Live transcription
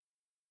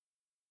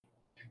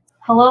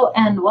Hello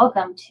and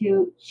welcome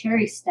to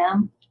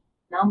CherrySTEM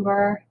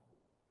number.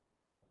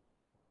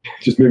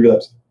 Just move your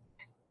lips.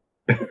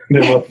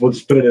 Then we'll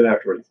just put it in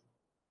afterwards.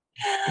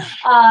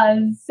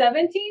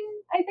 17,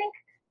 I think.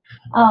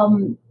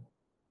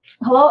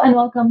 Hello and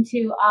welcome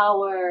to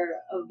our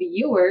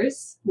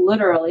viewers,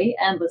 literally,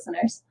 and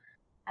listeners,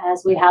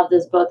 as we have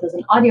this both as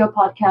an audio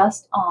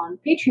podcast on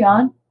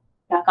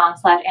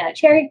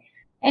patreon.com/AnnaCherry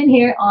and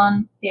here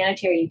on the Anna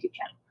Cherry YouTube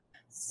channel.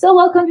 So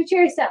welcome to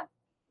CherrySTEM.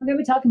 We're going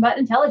to be talking about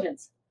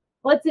intelligence.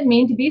 What's it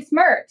mean to be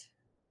smart?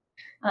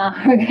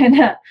 We're going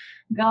to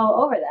go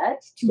over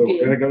that. So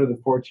we're going to go to the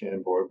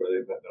 4chan board, but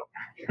no.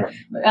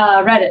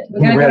 Reddit.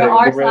 We're going to go to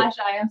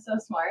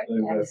r/IamSoSmart.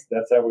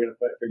 That's how we're going to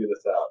figure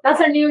this out. That's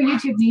our new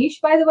YouTube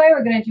niche, by the way.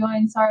 We're going to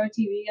join Saro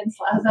TV and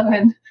Slazo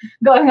and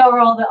going over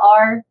all the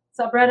R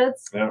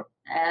subreddits. Yeah.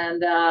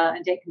 And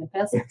taking the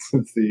piss.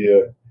 It's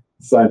the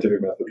scientific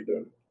method of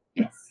doing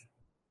it. Yes.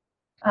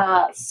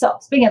 So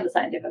speaking of the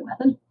scientific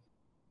method,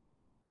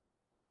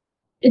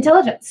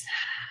 intelligence.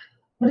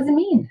 What does it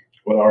mean?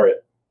 What are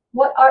it?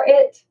 What are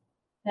it?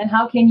 And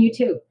how can you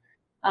too?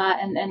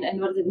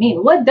 And what does it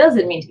mean? What does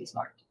it mean to be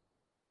smart?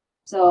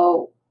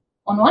 So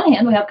on one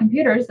hand, we have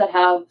computers that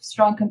have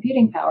strong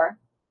computing power,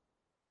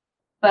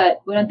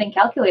 but we don't think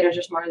calculators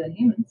are smarter than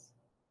humans.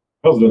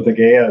 I also don't think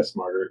AI is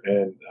smarter,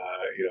 and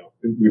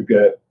we've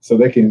got so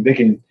they can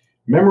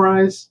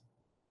memorize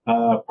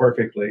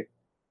perfectly.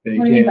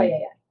 What do you mean by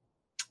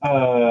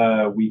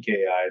AI? Weak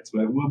AI.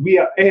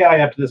 We AI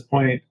up to this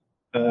point.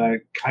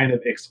 Kind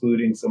of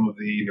excluding some of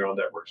the neural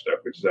network stuff,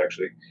 which is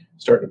actually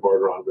starting to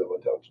border on real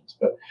intelligence.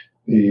 But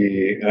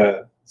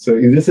so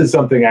this is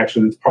something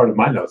actually that's part of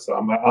my notes. So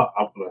I'm going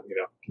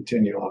to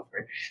continue on.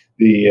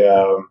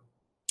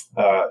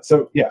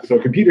 So a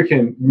computer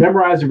can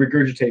memorize and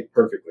regurgitate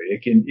perfectly.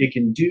 It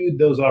can do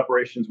those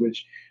operations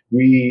which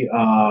we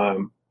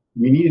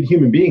needed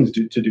human beings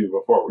to do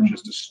before, which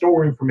is to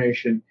store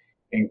information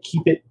and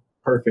keep it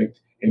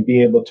perfect and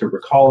be able to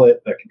recall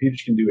it.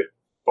 Computers can do it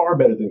far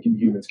better than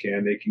humans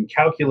can. They can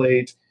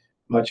calculate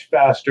much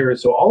faster.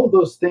 So all of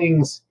those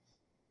things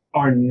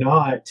are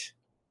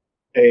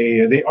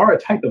they are a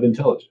type of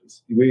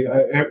intelligence. We've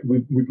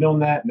known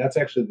that, and that's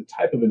actually the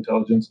type of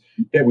intelligence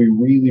that we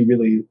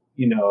really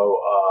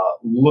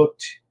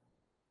looked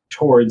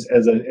towards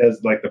as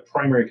like the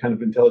primary kind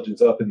of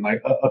intelligence up to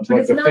like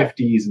the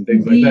 50s and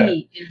things like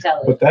that.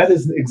 But that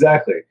is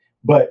exactly.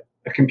 But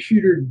a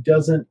computer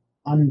doesn't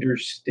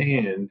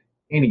understand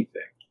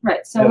anything.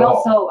 Right. So we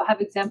also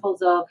have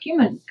examples of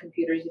human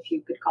computers, if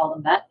you could call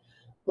them that.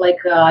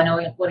 Like I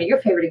know one of your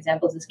favorite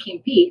examples is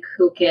King Peak,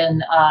 who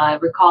can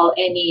recall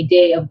any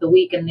day of the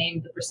week and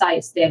name the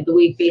precise day of the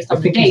week based on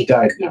the date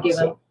you give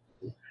him.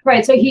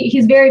 Right. So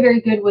he's very,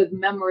 very good with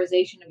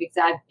memorization of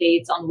exact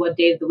dates on what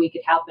day of the week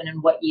it happened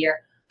and what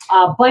year.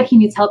 But he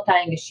needs help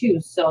tying his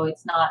shoes. So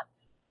it's not.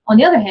 On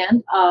the other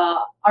hand,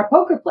 our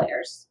poker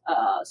players,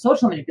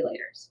 social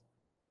manipulators,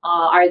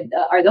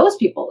 are those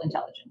people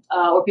intelligent,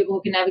 or people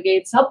who can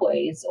navigate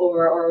subways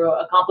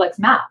or complex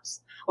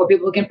maps, or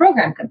people who can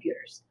program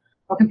computers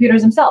or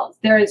computers themselves?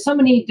 There are so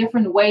many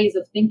different ways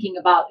of thinking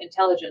about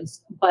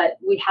intelligence, but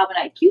we have an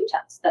IQ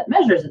test that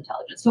measures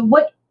intelligence. So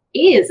what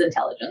is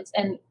intelligence?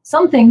 And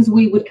some things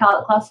we would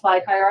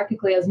classify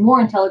hierarchically as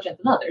more intelligent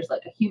than others,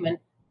 like a human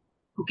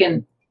who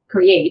can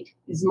create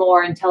is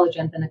more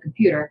intelligent than a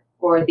computer,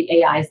 or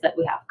the AIs that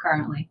we have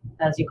currently,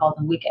 as you call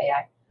them, weak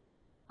AI.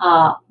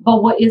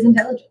 But what is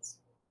intelligence?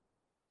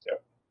 Yeah.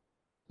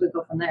 We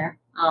go from there.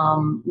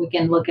 We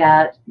can look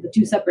at the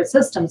two separate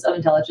systems of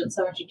intelligence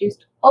that were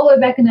introduced all the way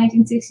back in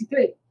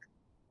 1963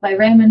 by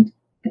Raymond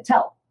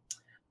Cattell,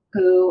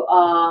 who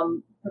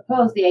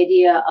proposed the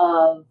idea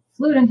of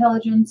fluid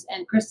intelligence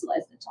and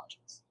crystallized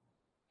intelligence.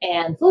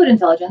 And fluid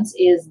intelligence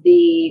is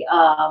the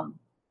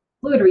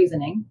fluid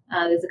reasoning,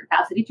 is the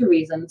capacity to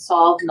reason,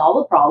 solve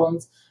novel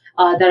problems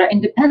that are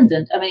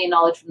independent of any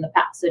knowledge from the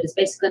past. So it is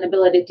basically an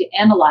ability to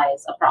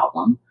analyze a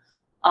problem,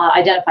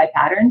 identify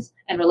patterns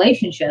and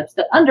relationships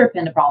that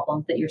underpin the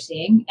problems that you're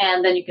seeing,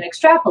 and then you can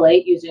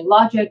extrapolate using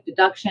logic,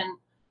 deduction.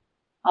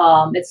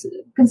 It's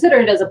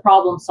considered as a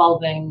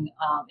problem-solving,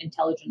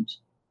 intelligent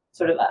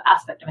sort of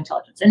aspect of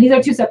intelligence. And these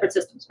are two separate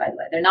systems, by the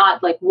way. They're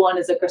not like one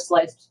is a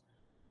crystallized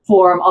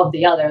form of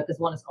the other, because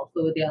one is called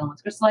fluid, the other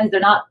one's crystallized. They're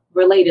not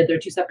related. They're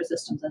two separate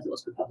systems as it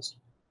was proposed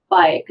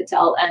by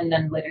Cattell and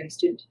then later his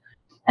student.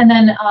 And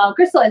then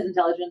crystallized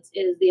intelligence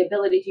is the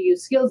ability to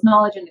use skills,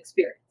 knowledge, and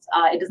experience.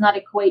 It does not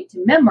equate to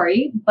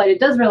memory, but it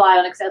does rely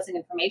on accessing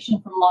information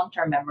from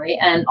long-term memory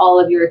and all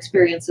of your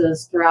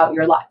experiences throughout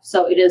your life.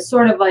 So it is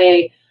sort of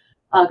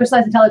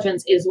crystallized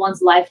intelligence is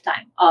one's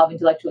lifetime of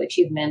intellectual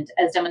achievement,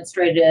 as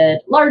demonstrated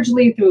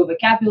largely through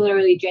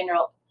vocabulary,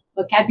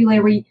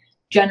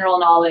 general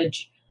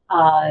knowledge.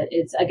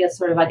 It's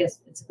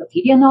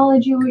encyclopedia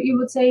knowledge, you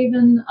would say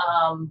even,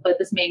 but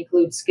this may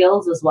include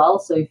skills as well.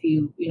 So if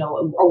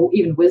or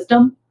even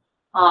wisdom,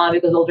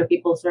 because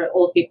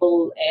old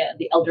people and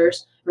the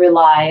elders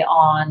rely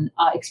on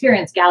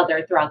experience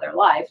gathered throughout their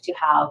life to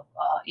have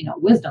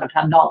wisdom, to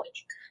have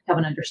knowledge. have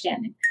an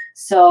understanding.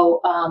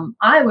 So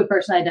I would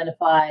personally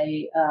identify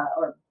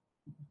or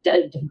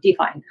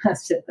define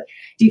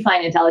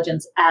define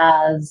intelligence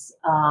as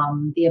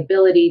the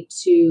ability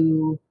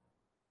to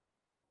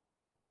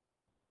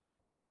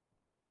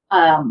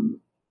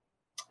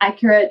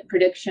accurate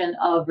prediction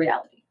of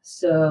reality.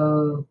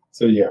 So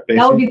yeah,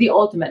 that would be the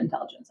ultimate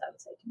intelligence, I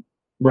would say.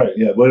 Right.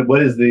 Yeah.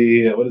 What is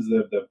the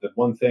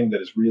one thing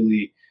that is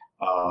really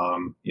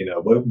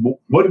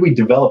what do we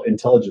develop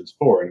intelligence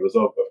for? And it was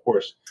of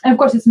course. And of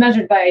course, it's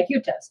measured by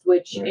IQ test,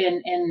 which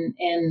right.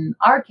 in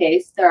our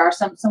case there are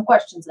some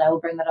questions, and I will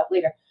bring that up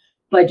later.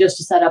 But just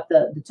to set up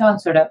the tone,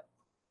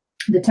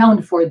 the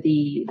tone for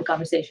the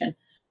conversation,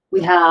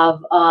 we have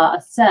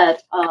a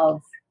set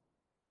of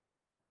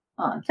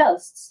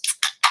tests.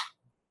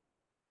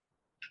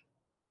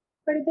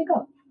 Where did they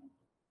go?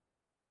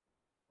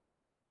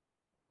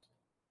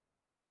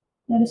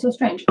 That is so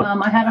strange.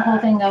 I had a whole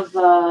thing of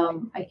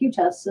IQ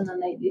tests, and then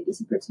they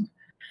disappeared.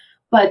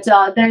 But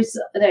there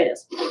it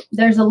is.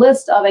 There's a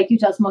list of IQ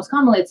tests. Most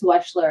commonly, it's the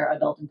Wechsler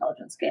Adult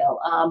Intelligence Scale.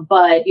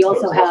 But you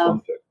also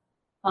have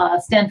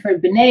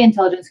Stanford Binet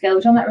Intelligence Scale,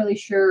 which I'm not really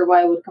sure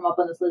why it would come up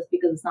on this list,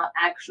 because it's not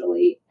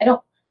actually.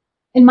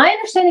 In my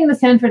understanding, the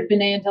Stanford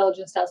Binet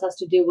Intelligence Test has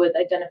to do with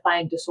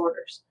identifying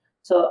disorders.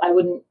 So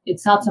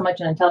it's not so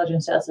much an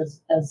intelligence test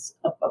as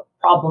a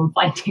problem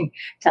finding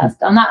test.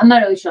 I'm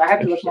not really sure. I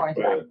have to look more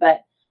into that.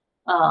 But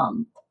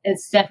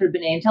it's Stanford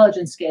Binet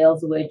Intelligence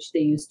Scales, which they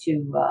use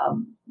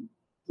to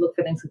look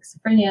for things like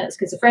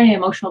schizophrenia,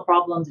 emotional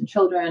problems in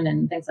children,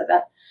 and things like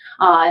that.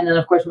 And then,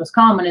 of course, most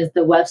common is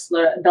the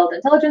Wechsler Adult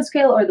Intelligence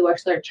Scale or the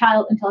Wechsler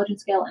Child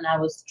Intelligence Scale. And I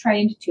was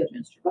trained to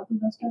administer both of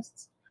those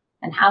tests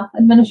and have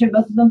administered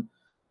both of them.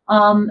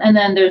 And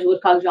then there's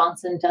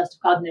Woodcock-Johnson test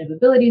of cognitive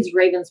abilities,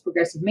 Raven's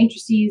progressive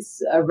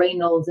matrices,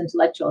 Reynolds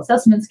intellectual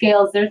assessment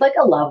scales. There's like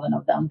 11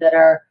 of them that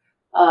are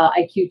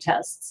IQ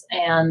tests,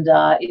 and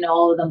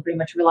all of them pretty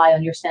much rely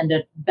on your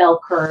standard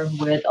bell curve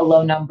with a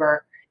low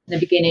number in the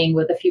beginning,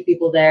 with a few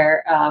people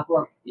there who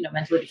are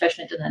mentally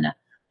deficient, and then a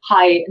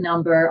high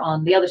number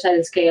on the other side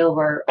of the scale,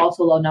 where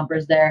also low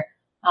numbers there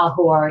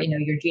who are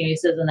your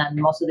geniuses, and then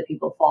most of the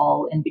people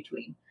fall in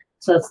between.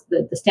 So it's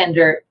the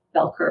standard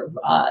bell curve.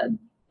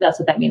 That's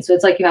what that means. So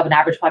it's like you have an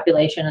average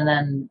population and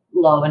then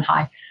low and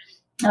high.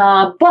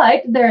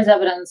 But there's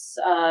evidence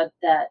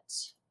that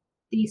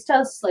these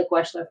tests, like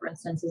Wechsler, for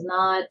instance, is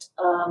not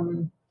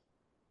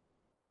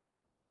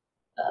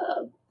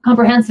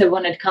comprehensive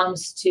when it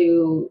comes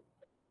to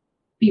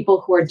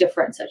people who are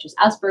different, such as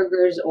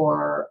Asperger's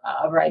or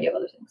a variety of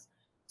other things.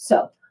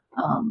 So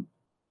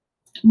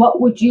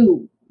what would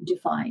you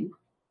define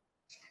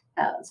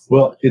as?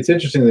 Well, it's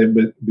interesting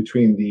that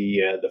between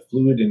the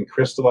fluid and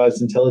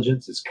crystallized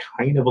intelligence is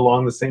kind of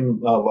along the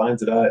same lines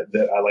that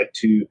I like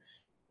to.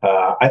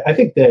 I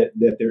think that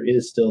there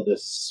is still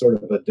this sort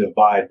of a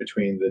divide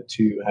between the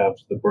two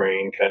halves of the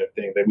brain kind of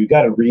thing. That we've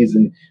got a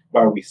reason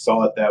why we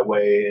saw it that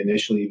way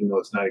initially, even though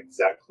it's not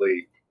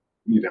exactly,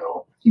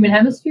 human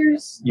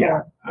hemispheres.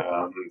 Yeah,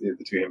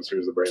 the two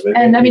hemispheres of the brain.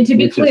 And I mean, to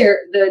be clear,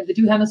 the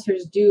two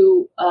hemispheres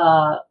do.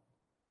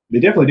 They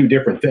definitely do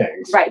different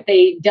things. Right.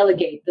 They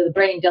delegate. The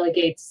brain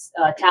delegates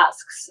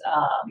tasks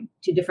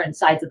to different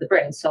sides of the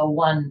brain. So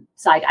one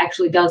side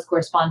actually does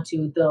correspond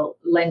to the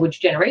language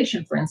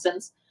generation, for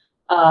instance,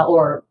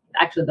 or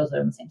actually those are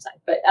on the same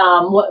side, but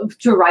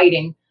to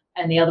writing,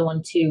 and the other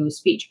one to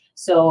speech.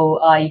 So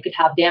you could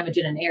have damage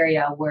in an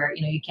area where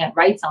you can't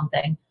write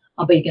something,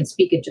 but you can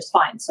speak it just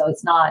fine. So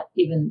it's not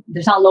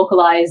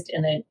localized,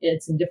 and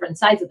it's in different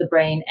sides of the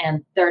brain,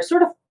 and there are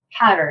sort of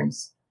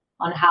patterns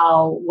on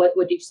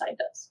what each side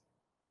does.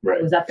 Right.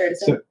 Was that fair to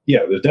say? So, yeah,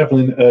 there's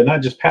definitely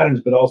not just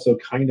patterns, but also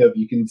kind of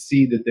you can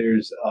see that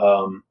there's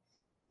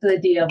the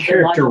idea of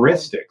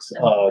characteristics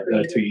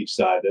to each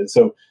side. And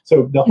so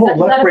the whole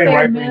left brain,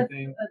 right brain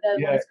thing.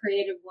 The most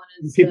creative one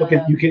is people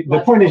can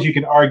the point is you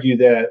can argue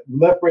that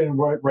left brain and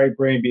right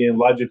brain being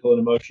logical and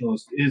emotional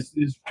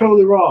is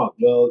totally wrong.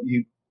 Well,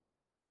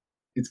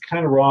 it's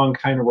kind of wrong,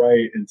 kind of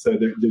right, and so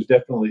there's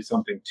definitely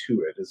something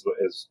to it,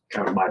 is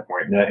kind of my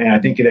point. And I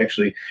think it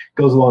actually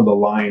goes along the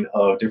line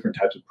of different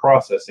types of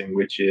processing,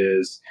 which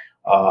is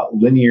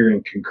linear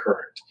and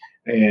concurrent.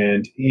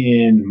 And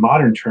in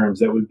modern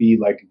terms, that would be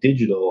like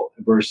digital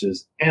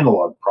versus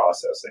analog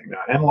processing.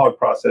 Now, analog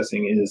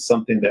processing is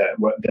something that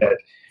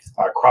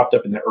cropped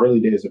up in the early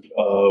days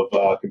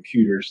of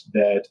computers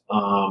that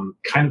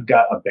kind of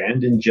got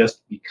abandoned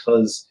just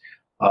because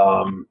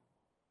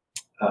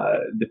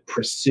the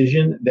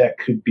precision that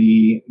could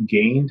be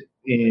gained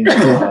in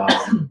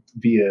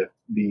via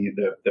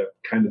the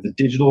kind of the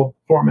digital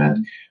format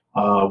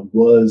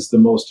was the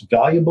most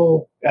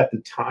valuable at the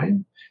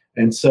time,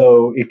 and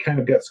so it kind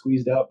of got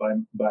squeezed out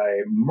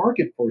by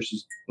market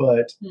forces.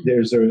 But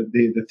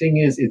the thing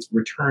is, it's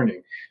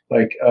returning.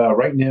 Like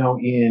right now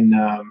in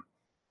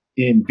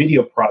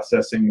video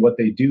processing, what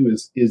they do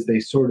is they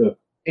sort of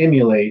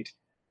emulate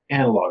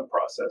analog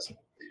processing.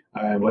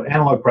 And what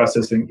analog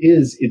processing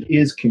is, it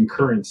is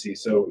concurrency.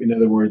 So in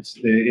other words,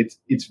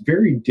 it's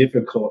very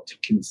difficult to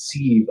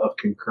conceive of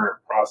concurrent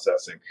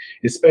processing,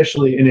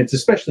 especially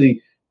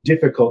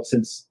difficult,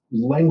 since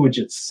language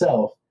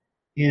itself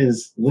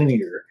is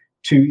linear,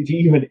 to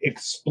even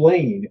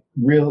explain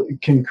real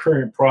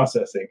concurrent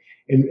processing.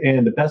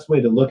 And the best way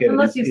to look at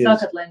unless it you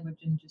suck at language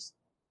and just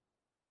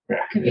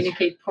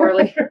communicate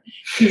poorly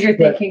because you're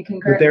thinking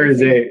concurrently. But there is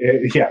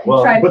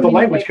but the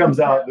language comes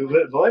out.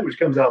 The language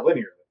comes out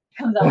linearly.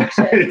 Comes out like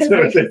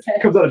shit.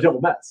 It comes out a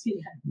jumbled mess.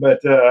 Yeah.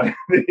 But the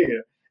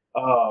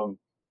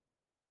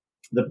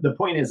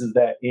point is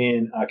that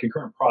in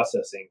concurrent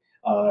processing,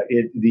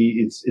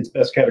 it's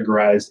best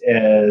categorized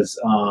as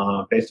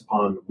based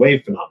upon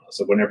wave phenomena.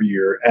 So whenever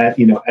you're at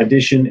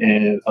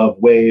addition of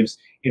waves,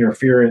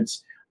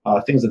 interference,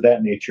 things of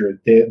that nature,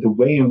 the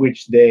way in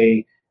which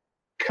they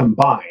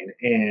combine,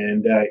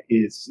 and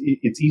it's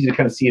easy to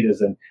kind of see it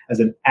as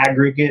an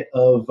aggregate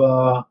of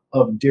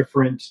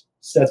different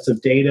sets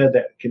of data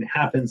that can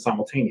happen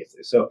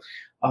simultaneously. So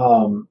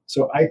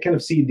I kind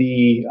of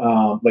see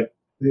like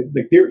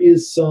there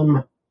is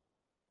some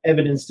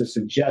evidence to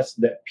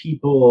suggest that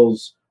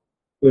people's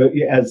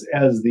as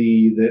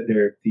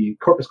the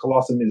corpus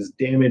callosum is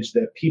damaged,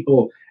 that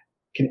people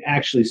can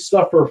actually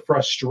suffer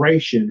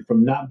frustration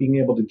from not being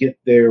able to get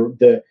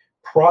the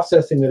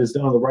processing that is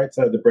done on the right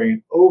side of the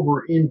brain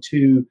over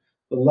into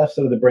the left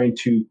side of the brain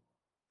to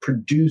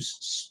produce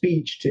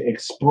speech to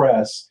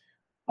express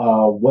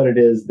what it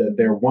is that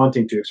they're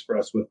wanting to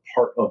express with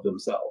part of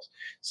themselves.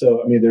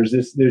 So I mean, there's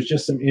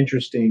just some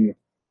interesting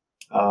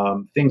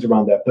things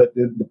around that. But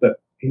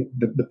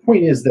the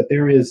point is that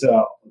there is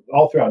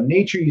all throughout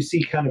nature you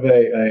see kind of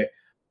a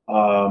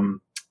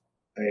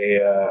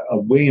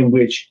way in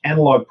which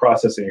analog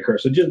processing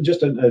occurs. So just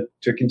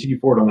to continue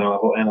forward on the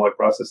whole analog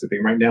processing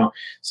thing right now.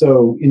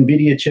 So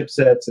NVIDIA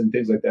chipsets and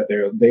things like that,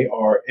 they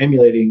are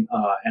emulating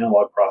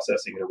analog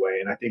processing in a way,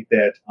 and I think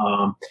that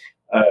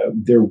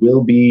there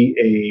will be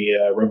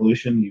a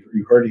revolution.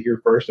 You heard it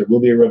here first. There will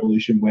be a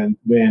revolution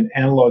when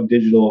analog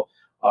digital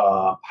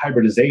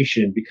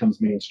hybridization becomes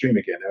mainstream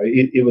again.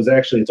 It was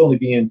actually, I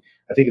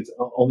think it's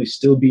only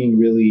still being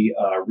really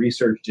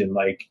researched in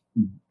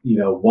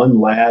one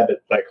lab at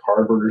like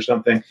Harvard or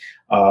something.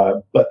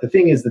 But the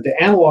thing is that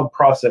the analog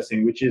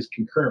processing, which is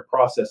concurrent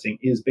processing,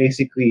 is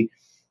basically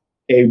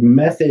a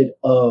method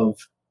of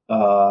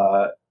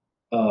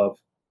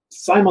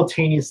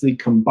simultaneously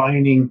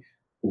combining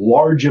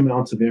large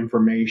amounts of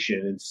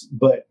information,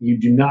 but you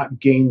do not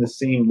gain the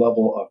same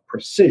level of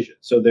precision.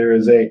 So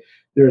there's a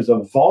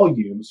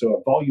volume, so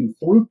a volume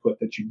throughput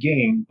that you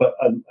gain, but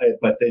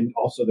then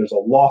also there's a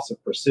loss of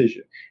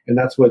precision, and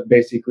that's what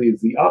basically is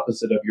the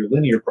opposite of your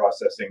linear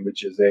processing,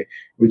 which is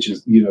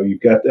you've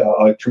got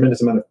a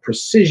tremendous amount of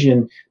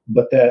precision,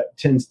 but that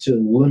tends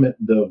to limit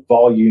the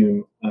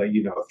volume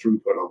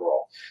throughput overall.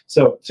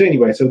 So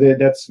anyway,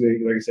 that's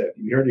like I said,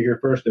 you heard it here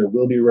first. There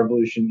will be a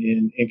revolution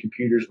in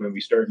computers when we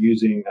start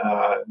using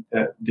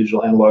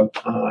digital analog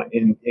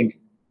in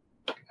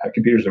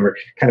computers, and we're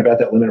kind of at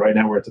that limit right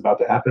now where it's about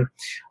to happen,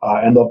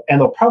 and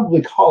they'll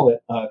probably call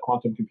it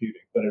quantum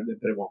computing, but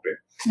it won't be,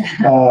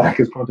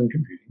 because quantum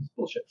computing is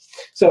bullshit.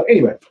 So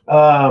anyway,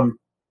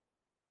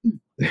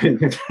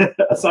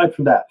 aside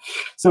from that,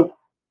 so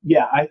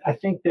yeah, I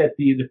think that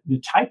the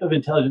type of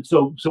intelligence.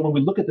 So when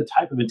we look at the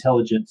type of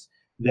intelligence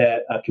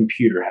that a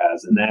computer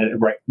has, and that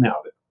right now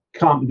the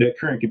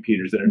current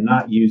computers that are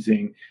not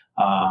using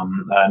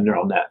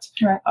neural nets.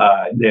 Right.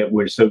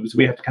 So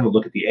we have to kind of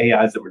look at the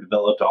AIs that were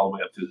developed all the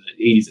way up through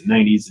the 80s and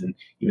 90s and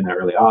even the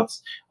early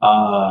aughts.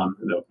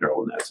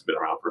 Neural nets have been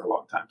around for a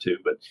long time too.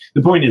 But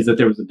the point is that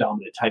there was a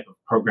dominant type of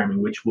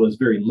programming which was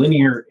very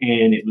linear,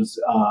 and it was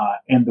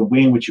and the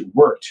way in which it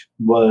worked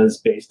was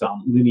based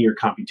on linear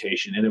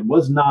computation, and it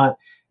was not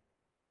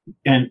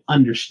an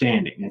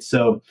understanding. And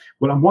so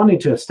what I'm wanting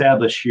to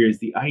establish here is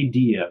the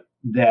idea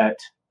that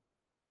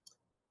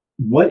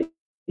what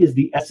is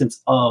the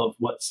essence of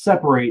what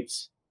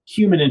separates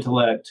human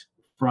intellect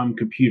from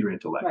computer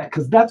intellect,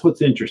 because that's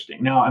what's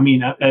interesting. Now, I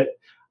mean,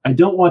 I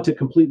don't want to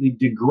completely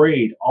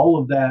degrade all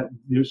of that.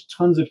 There's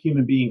tons of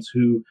human beings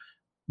who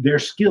their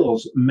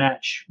skills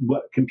match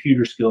what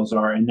computer skills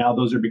are, and now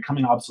those are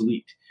becoming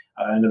obsolete.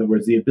 In other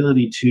words, the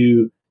ability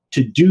to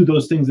do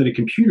those things that a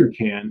computer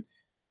can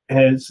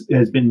has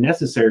been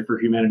necessary for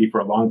humanity for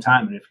a long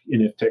time, and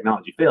if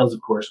technology fails, of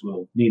course,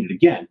 we'll need it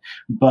again.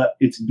 But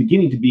it's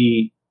beginning to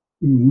be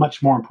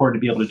much more important to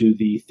be able to do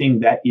the thing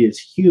that is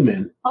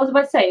human. I was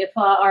about to say, if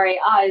our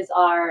AIs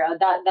are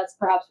that's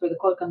perhaps where the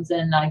quote comes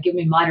in: "Give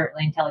me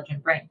moderately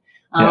intelligent brain."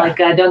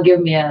 Don't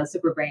give me a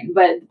super brain.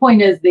 But the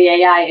point is, the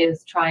AI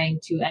is trying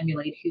to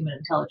emulate human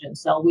intelligence.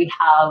 So we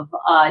have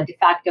de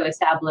facto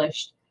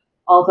established,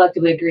 all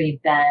collectively agreed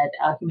that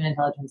human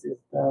intelligence is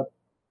the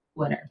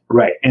winner.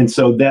 Right, and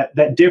so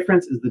that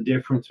difference is the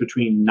difference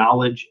between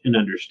knowledge and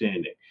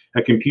understanding.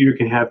 A computer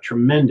can have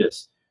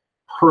tremendous,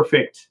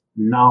 perfect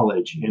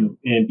knowledge and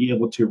be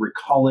able to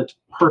recall it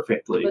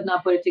perfectly, but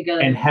not put it together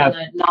and have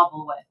in a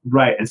novel way.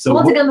 Right, and so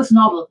once again, this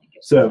novel thing.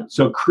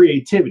 So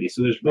creativity.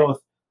 So there's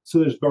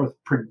both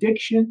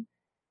prediction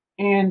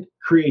and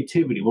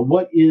creativity. Well,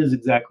 what is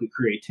exactly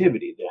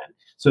creativity then?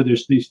 So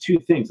there's these two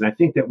things, and I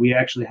think that we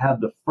actually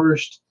have the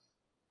first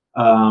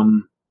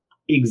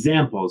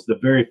examples, the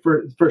very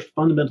first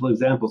fundamental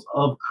examples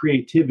of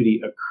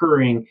creativity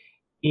occurring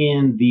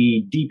in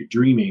the deep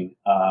dreaming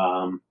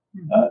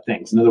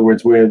things. In other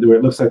words, where it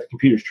looks like the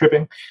computer's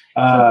tripping.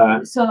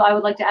 So I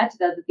would like to add to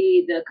that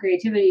the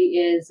creativity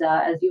is,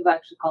 as you've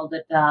actually called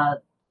it,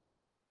 the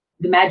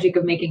magic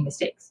of making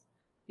mistakes.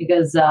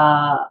 Because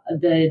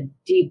the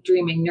deep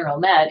dreaming neural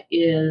net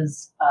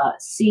is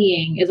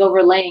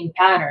overlaying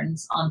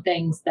patterns on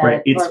things that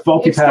right. It's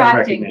faulty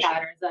pattern recognition.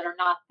 Patterns that are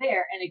not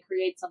there, and it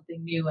creates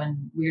something new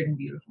and weird and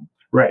beautiful.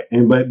 Right,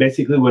 but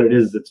basically what it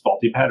is, it's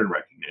faulty pattern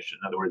recognition.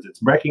 In other words, it's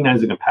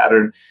recognizing a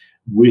pattern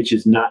which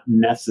is not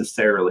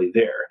necessarily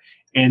there,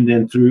 and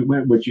then through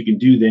what you can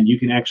do, then you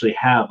can actually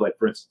have, like,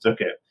 for instance,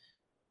 okay.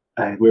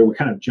 We're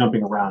kind of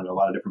jumping around a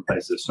lot of different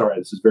places. Sorry,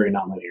 this is very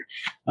nonlinear.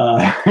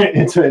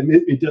 And so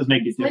it does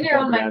make it linear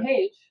on my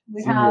page.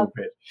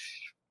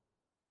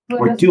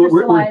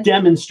 We're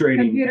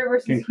demonstrating computer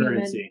versus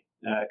concurrency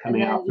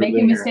coming out.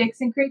 Making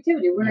mistakes and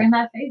creativity. We're in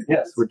that phase.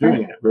 Yes, we're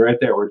doing it. We're right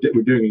there. We're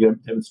doing a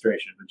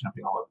demonstration. We're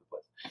jumping all over the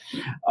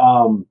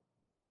place.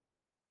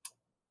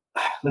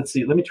 Let's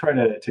see. Let me try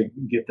to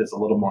get this a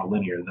little more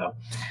linear,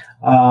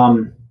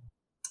 though.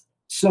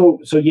 So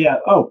yeah.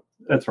 Oh,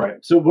 that's right.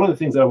 So one of the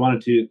things that I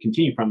wanted to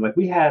continue from, like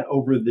we had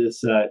over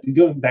this,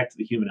 going back to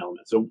the human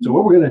element. So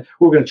what we're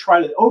gonna try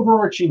to,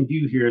 overarching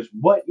view here is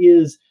what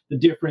is the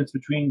difference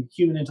between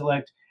human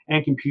intellect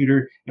and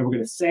computer, and we're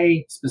going to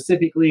say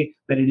specifically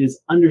that it is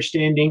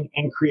understanding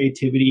and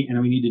creativity,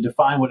 and we need to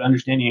define what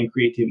understanding and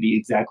creativity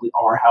exactly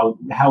are, how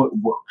it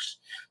works.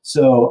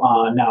 So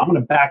now I'm going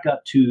to back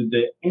up to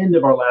the end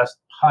of our last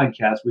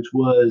podcast, which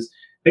was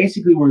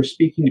basically we're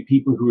speaking to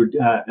people who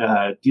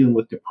are dealing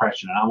with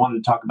depression, and I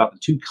wanted to talk about the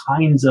two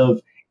kinds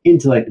of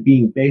intellect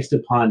being based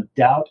upon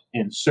doubt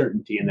and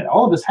certainty, and that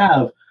all of us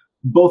have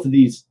both of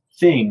these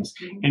things,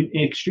 and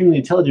extremely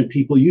intelligent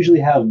people usually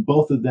have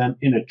both of them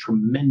in a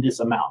tremendous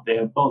amount. They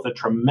have both a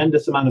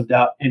tremendous amount of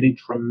doubt and a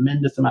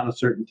tremendous amount of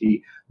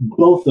certainty,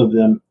 both of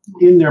them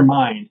in their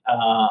mind,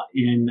 to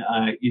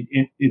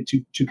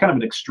kind of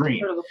an extreme,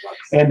 sort of,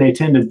 and they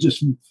tend to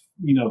just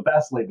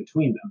vacillate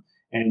between them.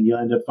 And you'll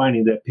end up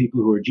finding that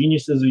people who are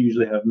geniuses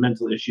usually have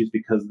mental issues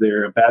because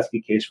they're a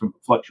basket case from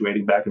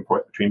fluctuating back and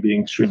forth between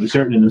being extremely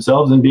certain in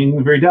themselves and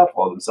being very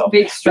doubtful of themselves.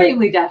 Be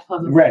extremely doubtful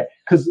of themselves. Right.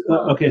 Because,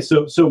 okay,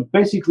 so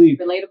basically...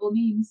 Relatable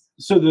memes.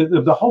 So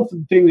the whole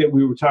thing that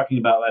we were talking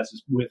about last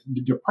is with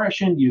the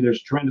depression, there's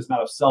a tremendous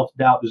amount of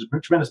self-doubt. There's a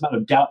tremendous amount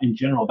of doubt in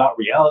general about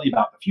reality,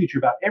 about the future,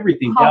 about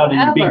everything. Doubt,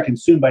 and you're being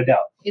consumed by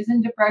doubt.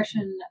 Isn't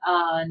depression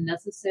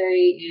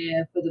necessary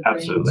for the brain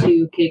Absolutely.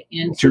 To kick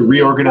in? To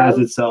reorganize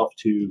itself,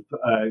 to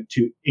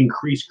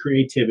increase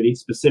creativity.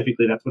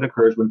 Specifically, that's what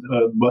occurs when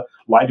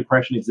why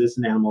depression exists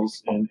in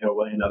animals and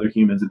other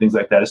humans and things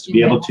like that, is to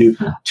be able to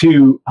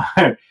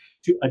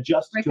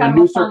adjust to a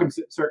new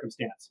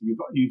circumstance.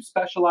 You've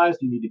specialized.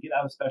 You need to get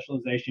out of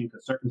specialization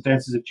because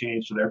circumstances have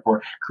changed. So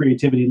therefore,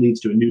 creativity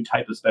leads to a new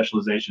type of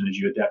specialization as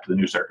you adapt to the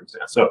new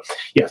circumstance. So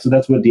yeah, so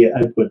that's what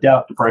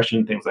doubt,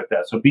 depression, things like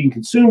that. So being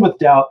consumed with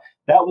doubt,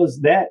 that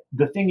was that.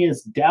 The thing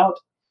is doubt.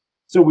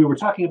 So we were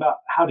talking about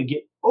how to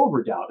get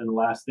over doubt in the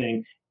last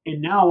thing.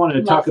 And now I want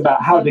to talk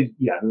about how to, in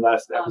the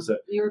last episode.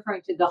 You're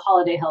referring to the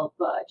holiday help.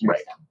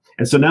 Right.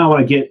 And so now I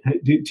want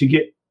to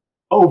get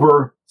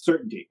over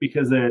certainty,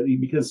 because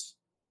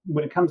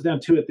when it comes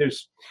down to it,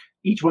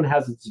 each one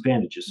has its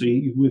advantages. So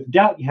with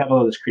doubt, you have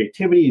all this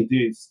creativity.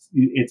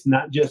 It's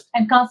not just,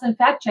 and constant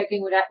fact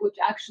checking, which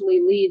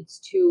actually leads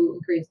to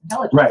increased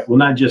intelligence. Right. Well,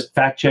 not just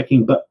fact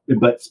checking,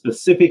 but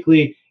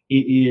specifically,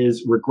 it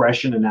is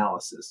regression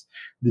analysis.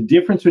 The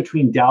difference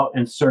between doubt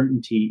and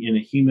certainty in a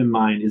human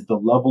mind is the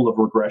level of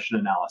regression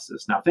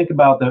analysis. Now, think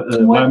about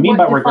what I mean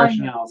by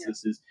regression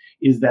analysis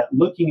is that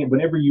looking at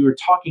whenever you are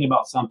talking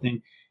about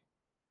something.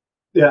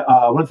 One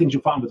of the things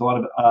you'll find with a lot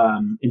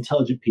of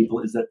intelligent people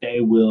is that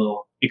they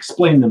will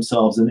explain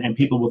themselves, and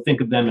people will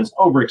think of them as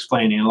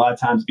over-explaining. And a lot of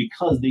times,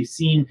 because they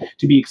seem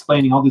to be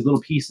explaining all these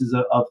little pieces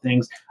of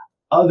things,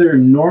 other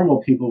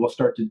normal people will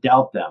start to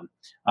doubt them.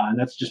 And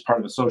that's just part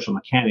of a social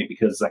mechanic,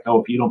 because it's like,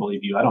 oh, if you don't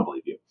believe you, I don't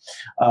believe you.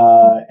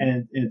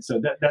 And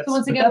so that's... So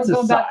once again, we're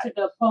going back to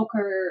the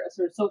poker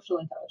sort of social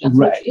intelligence,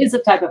 right, which is a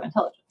type of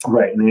intelligence.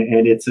 Right, and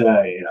it is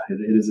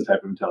a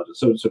type of intelligence.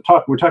 So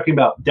we're talking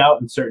about doubt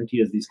and certainty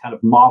as these kind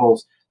of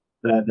models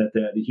that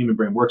the human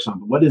brain works on.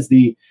 But what is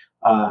the...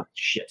 I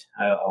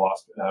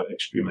lost an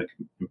extremely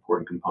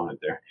important component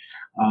there.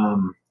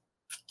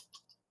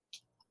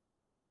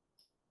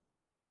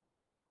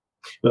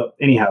 Well,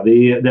 anyhow,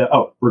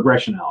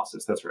 regression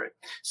analysis. That's right.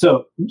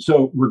 So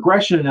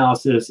regression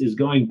analysis is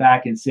going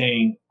back and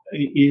saying,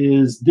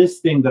 is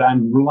this thing that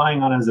I'm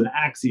relying on as an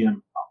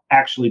axiom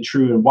actually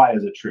true, and why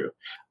is it true?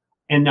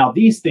 And now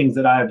these things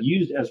that I've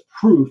used as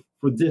proof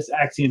for this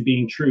axiom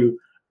being true,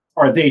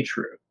 are they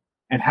true?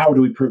 And how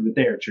do we prove that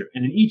they are true?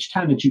 And then each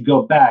time that you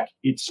go back,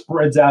 it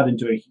spreads out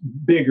into a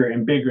bigger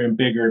and bigger and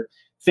bigger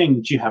thing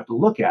that you have to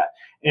look at.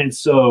 And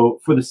so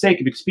for the sake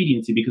of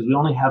expediency, because we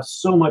only have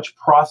so much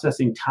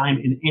processing time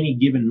in any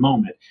given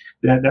moment,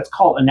 that's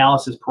called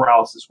analysis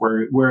paralysis,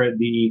 where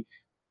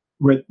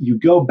where you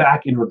go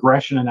back in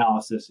regression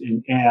analysis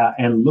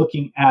and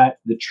looking at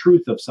the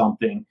truth of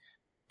something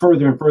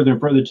further and further and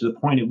further to the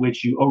point at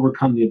which you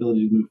overcome the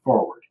ability to move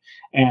forward.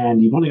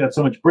 And you've only got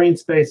so much brain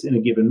space in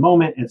a given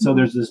moment. And so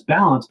there's this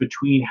balance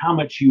between how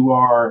much you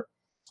are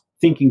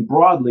thinking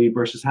broadly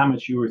versus how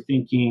much you are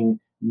thinking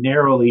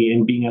narrowly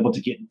and being able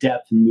to get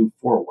depth and move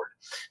forward.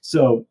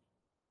 So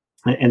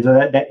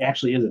that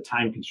actually is a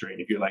time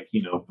constraint. If you're like,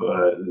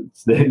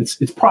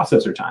 it's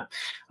processor time,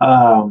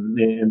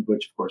 and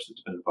which of course is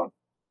dependent upon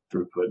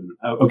throughput. And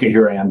okay,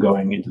 here I am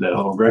going into that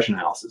whole regression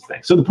analysis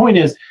thing. So the point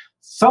is,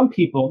 some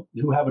people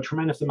who have a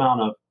tremendous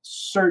amount of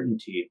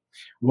certainty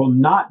will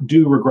not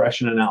do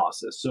regression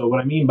analysis. So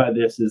what I mean by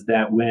this is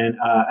that when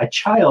a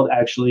child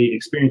actually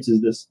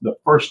experiences this the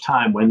first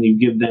time, when you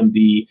give them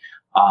the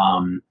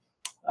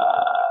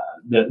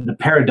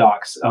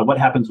paradox, what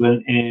happens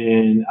when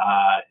an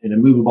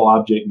immovable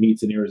object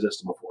meets an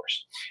irresistible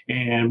force.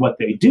 And what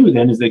they do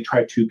then is they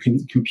try to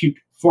compute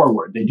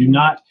forward. They do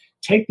not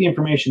take the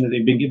information that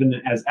they've been given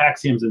as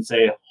axioms and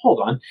say, hold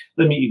on,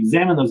 let me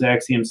examine those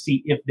axioms,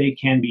 see if they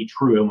can be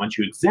true. And once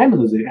you examine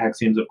those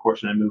axioms, of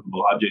course, an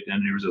immovable object and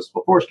an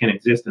irresistible force can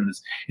exist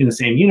in the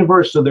same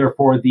universe. So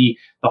therefore, the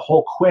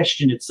whole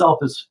question itself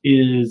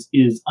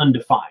is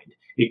undefined.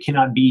 It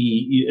cannot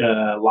be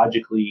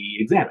logically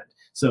examined.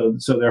 So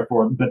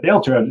therefore, but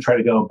they'll try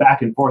to go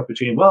back and forth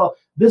between,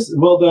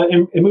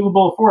 the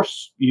immovable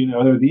force,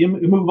 or the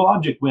immovable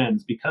object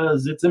wins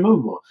because it's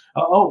immovable.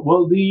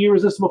 The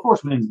irresistible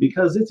force wins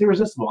because it's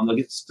irresistible. And they'll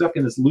get stuck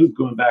in this loop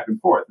going back and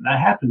forth. And that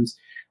happens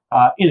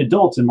in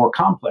adults in more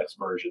complex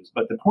versions.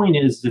 But the point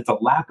is, it's a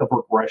lack of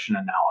regression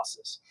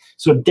analysis.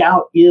 So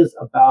doubt is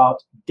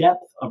about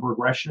depth of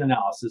regression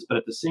analysis, but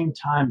at the same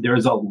time, there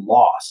is a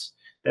loss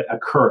that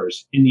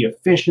occurs in the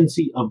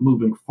efficiency of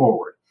moving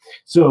forward.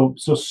 So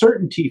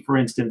certainty, for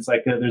instance,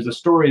 like there's a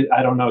story,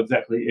 I don't know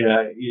exactly,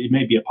 it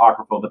may be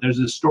apocryphal, but there's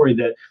a story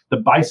that the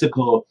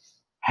bicycle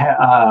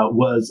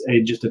was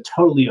just a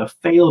totally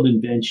failed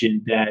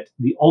invention, that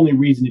the only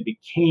reason it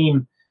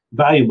became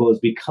valuable is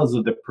because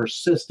of the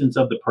persistence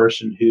of the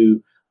person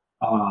who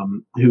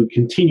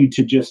continued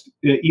to just,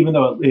 even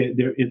though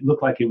it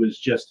looked like it was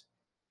just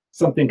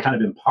something kind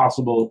of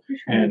impossible.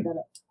 And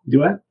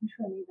do I? I'm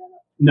sure I made that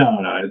up.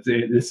 No,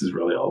 this is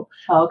really old.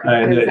 Oh, okay.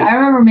 I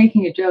remember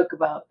making a joke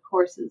about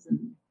horses and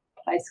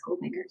bicycle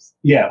makers.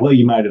 Yeah, well,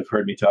 you might have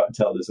heard me tell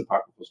this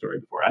apocryphal story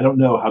before. I don't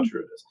know how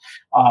true it is.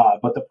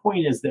 But the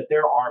point is that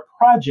there are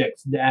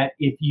projects that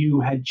if you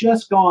had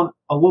just gone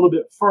a little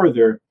bit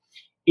further,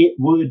 it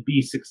would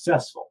be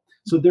successful.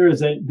 So there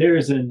is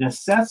a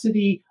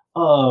necessity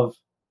of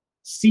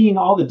seeing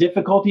all the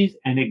difficulties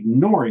and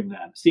ignoring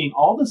them, seeing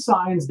all the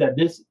signs that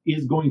this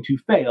is going to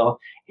fail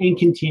and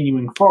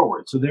continuing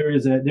forward. So there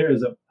is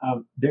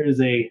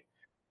a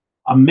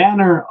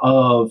manner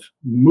of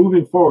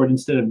moving forward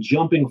instead of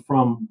jumping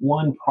from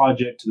one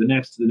project to the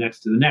next, to the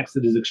next, to the next,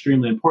 that is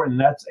extremely important.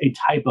 And that's a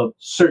type of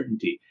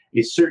certainty,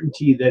 a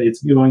certainty that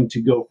it's going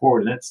to go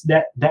forward. And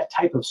that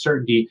type of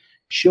certainty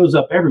shows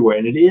up everywhere.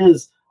 And it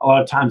is a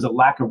lot of times a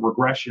lack of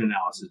regression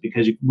analysis,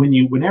 because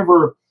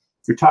whenever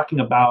you're talking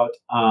about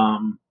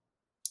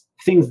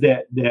things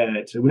that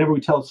whenever we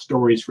tell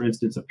stories, for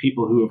instance, of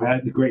people who have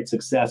had great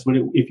success,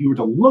 if you were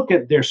to look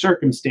at their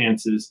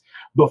circumstances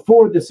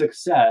before the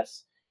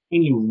success,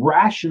 any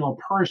rational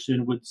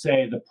person would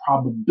say the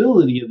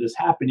probability of this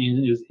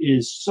happening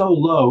is so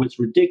low, it's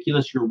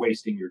ridiculous, you're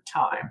wasting your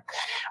time.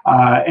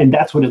 And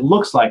that's what it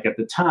looks like at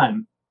the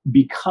time,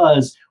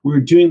 because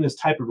we're doing this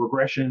type of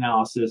regression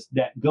analysis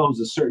that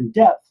goes a certain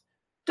depth,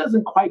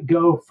 doesn't quite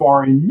go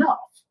far enough.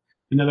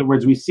 In other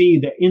words, we see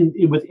that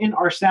within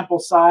our sample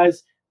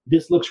size,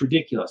 this looks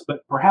ridiculous. But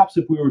perhaps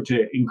if we were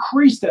to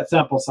increase that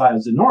sample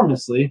size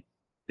enormously,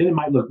 then it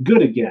might look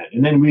good again.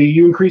 And then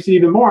you increase it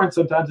even more, and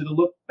sometimes it'll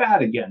look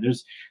bad again.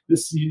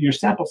 Your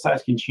sample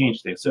size can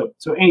change things.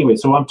 So anyway,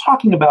 so what I'm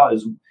talking about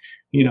is,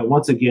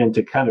 once again,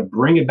 to kind of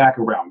bring it back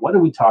around, what are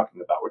we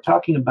talking about? We're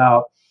talking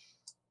about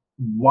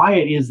why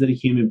it is that a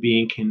human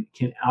being can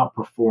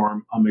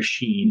outperform a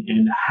machine,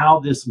 and how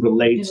this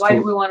relates and why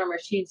do we want our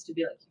machines to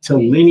be like to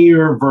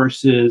linear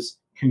versus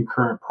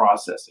concurrent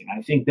processing.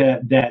 I think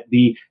that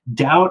the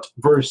doubt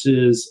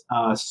versus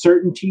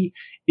certainty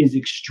is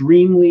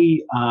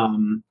extremely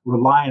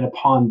reliant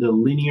upon the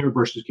linear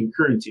versus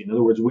concurrency. In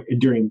other words,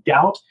 during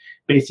doubt,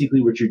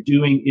 basically what you're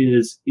doing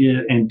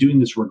and doing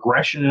this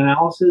regression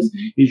analysis,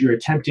 is you're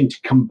attempting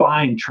to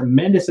combine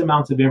tremendous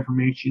amounts of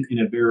information in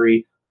a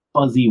very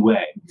fuzzy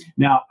way.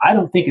 Now, I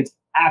don't think it's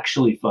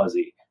actually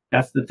fuzzy.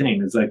 That's the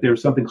thing. It's like there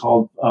was something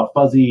called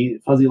fuzzy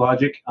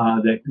logic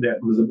that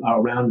was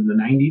around in the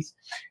 90s,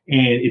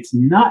 and it's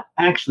not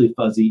actually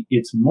fuzzy.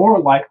 It's more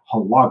like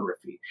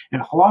holography,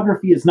 and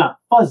holography is not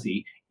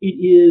fuzzy. It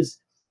is.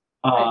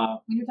 Right.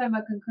 When you're talking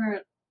about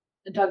concurrent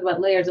and talking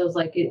about layers, I was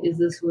like, is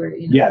this where?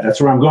 Yeah,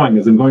 that's where I'm going.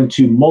 Is I'm going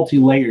to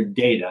multi-layered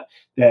data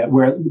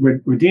where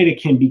data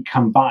can be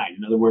combined.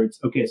 In other words,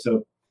 okay,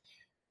 so.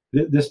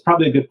 This is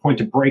probably a good point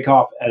to break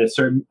off at a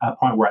certain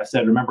point where I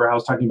said, remember I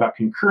was talking about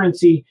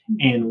concurrency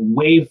and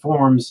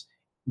waveforms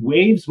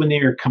waves, when they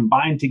are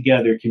combined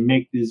together, can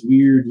make these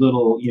weird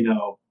little,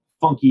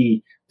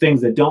 funky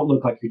things that don't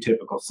look like your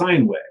typical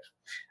sine wave.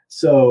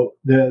 So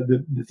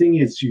the thing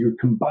is, you're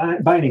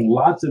combining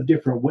lots of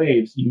different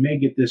waves, you may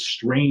get this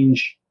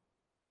strange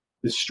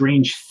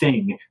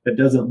thing that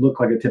doesn't look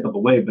like a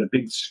typical wave, but a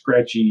big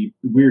scratchy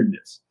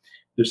weirdness.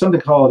 There's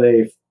something called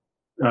a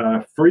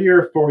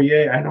Fourier.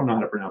 I don't know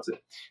how to pronounce it.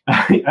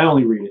 I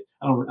only read it.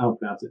 I don't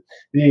pronounce it.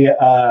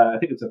 I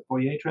think it's a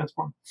Fourier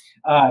transform.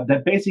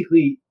 That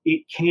basically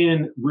it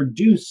can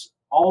reduce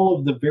all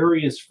of the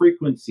various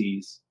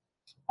frequencies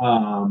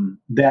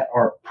that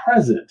are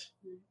present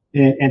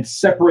and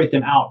separate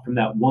them out from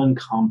that one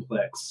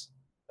complex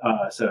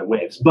set of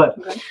waves. But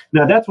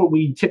now that's what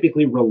we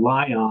typically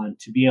rely on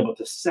to be able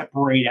to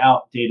separate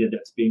out data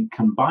that's being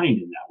combined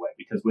in that way.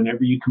 Because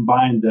whenever you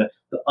combine the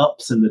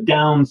ups and the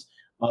downs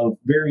of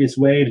various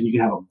waves, and you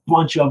can have a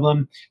bunch of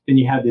them, then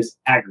you have this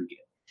aggregate.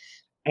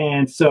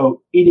 And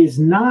so it's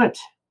kind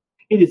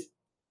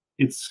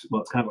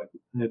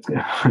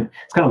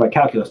of like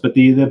calculus, but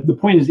the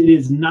point is, it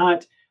is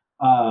not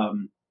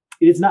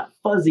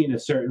fuzzy in a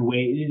certain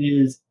way. It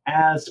is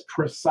as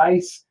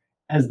precise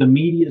as the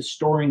media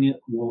storing it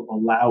will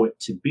allow it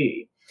to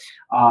be.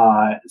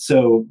 But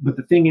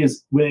the thing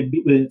is, when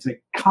it's a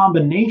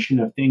combination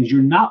of things,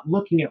 you're not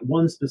looking at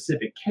one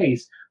specific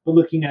case, but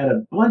looking at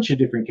a bunch of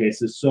different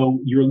cases. So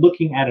you're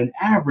looking at an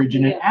average,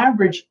 and an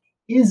average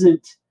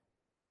isn't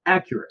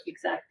accurate.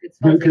 Exactly.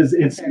 Because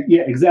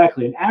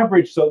exactly. An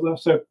average. So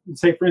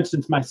say, for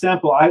instance, my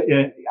sample,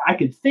 I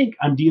could think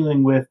I'm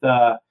dealing with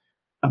a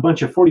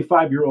bunch of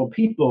 45-year-old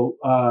people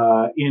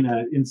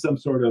in some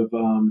sort of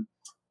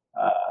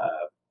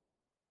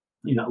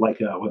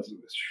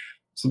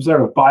some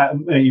sort of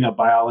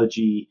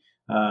biology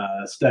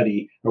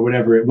study or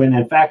whatever. When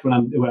in fact, what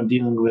I'm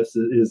dealing with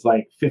is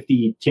like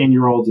 50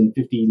 10-year-olds and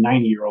 50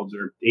 90-year-olds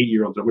or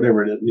 80-year-olds or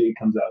whatever it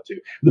comes out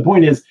to. The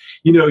point is,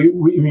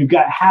 you've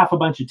got half a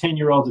bunch of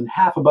 10-year-olds and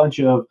half a bunch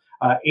of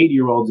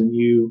 80-year-olds, and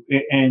you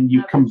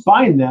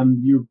combine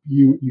them. You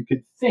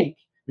could think,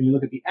 when you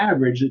look at the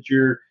average, that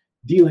you're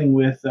dealing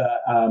with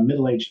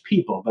middle-aged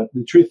people. But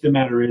the truth of the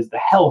matter is, the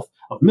health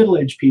of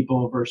middle-aged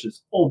people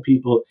versus old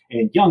people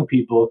and young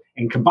people,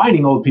 and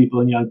combining old people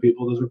and young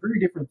people, those are very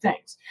different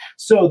things.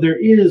 So there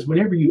is,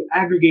 whenever you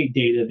aggregate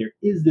data, there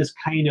is this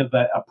kind of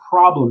a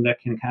problem that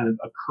can kind of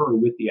occur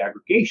with the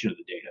aggregation of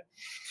the data.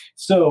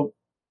 So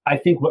I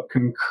think what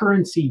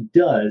concurrency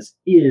does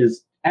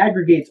is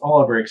aggregates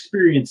all of our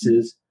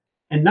experiences,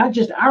 and not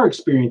just our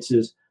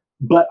experiences,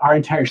 but our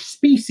entire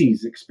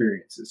species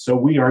experiences. So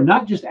we are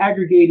not just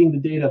aggregating the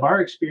data of our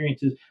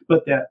experiences,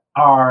 but that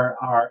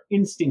our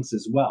instincts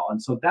as well.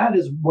 And so that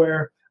is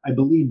where I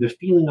believe the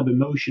feeling of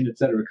emotion, et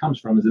cetera,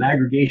 comes from, is an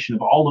aggregation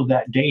of all of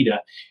that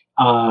data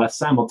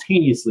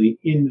simultaneously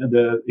in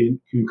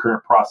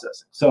concurrent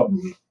processing. So,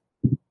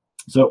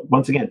 So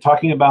once again,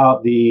 talking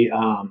about the,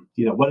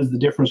 what is the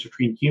difference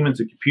between humans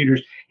and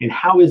computers, and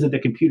how is it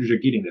that computers are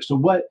getting there? So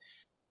what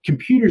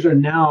computers are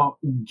now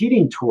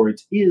getting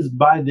towards is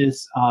by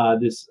this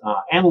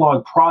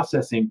analog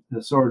processing,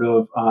 the sort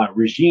of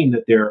regime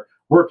that they're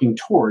working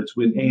towards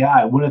with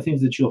AI. One of the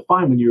things that you'll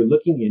find when you're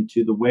looking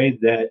into the way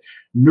that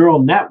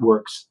neural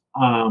networks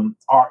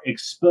are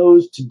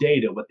exposed to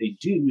data, what they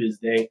do is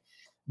they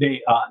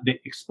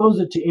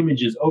expose it to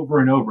images over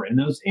and over, and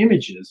those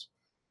images,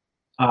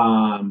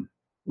 in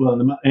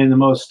the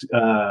most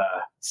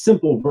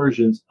simple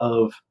versions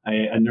of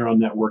a neural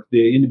network,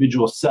 the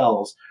individual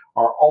cells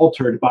are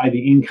altered by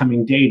the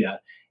incoming data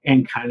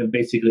and kind of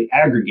basically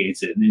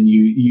aggregates it. And then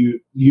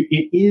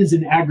it is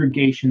an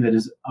aggregation that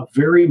is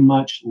very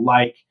much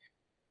like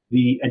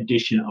the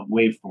addition of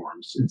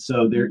waveforms. And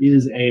so there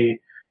is it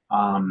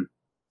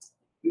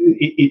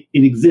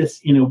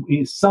exists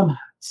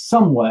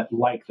somewhat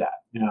like that.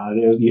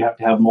 You have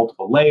to have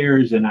multiple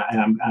layers, and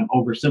I'm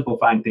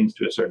oversimplifying things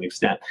to a certain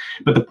extent.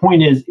 But the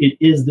point is, it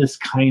is this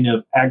kind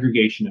of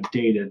aggregation of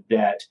data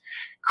that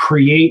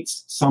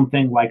creates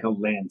something like a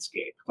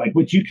landscape, like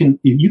what you can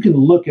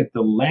look at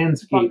the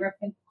landscape,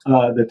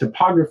 the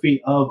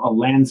topography of a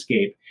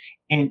landscape,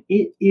 and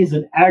it is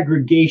an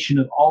aggregation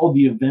of all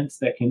the events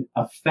that can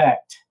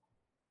affect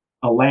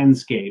a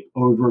landscape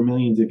over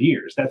millions of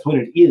years. That's what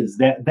it is.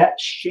 That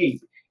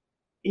shape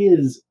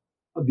is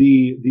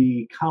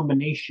the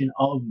combination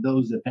of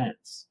those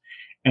events,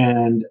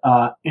 and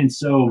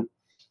so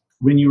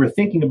when you were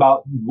thinking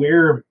about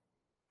where.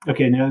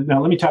 Okay,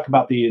 now let me talk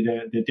about the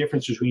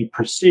difference between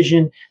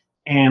precision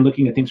and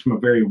looking at things from a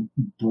very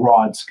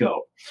broad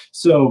scope.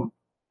 So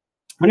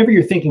whenever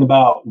you're thinking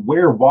about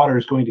where water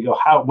is going to go,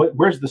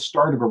 where's the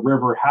start of a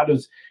river?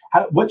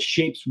 What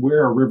shapes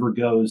where a river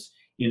goes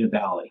in a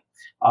valley?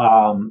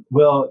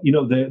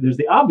 There's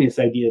the obvious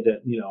idea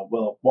that,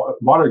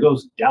 water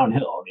goes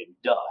downhill. I mean,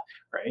 duh,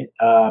 right?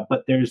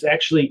 But there's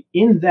actually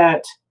in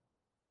that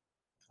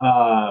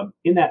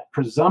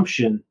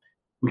presumption,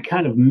 we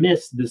kind of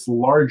miss this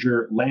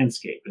larger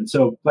landscape. And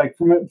so, like,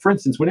 for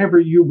instance,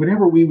 whenever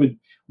we would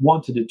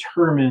want to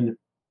determine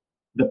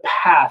the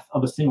path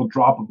of a single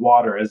drop of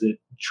water as it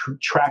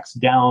tracks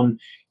down,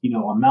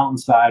 a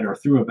mountainside or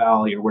through a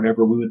valley or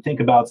whatever. We would think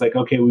about, it's like,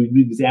 okay, we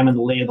examine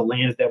the lay of the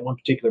land at that one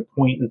particular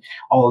point, and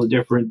all the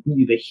different,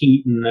 the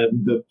heat and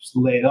the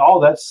lay, all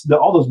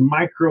those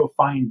micro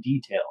fine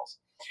details.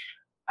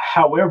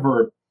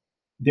 However,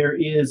 there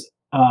is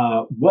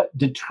what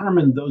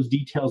determined those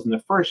details in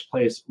the first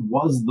place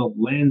was the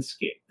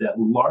landscape, that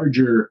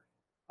larger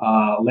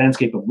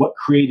landscape of what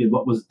created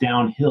what was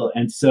downhill.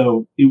 And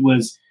so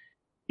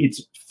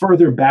it's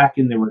further back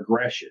in the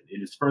regression.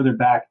 It is further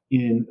back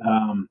in,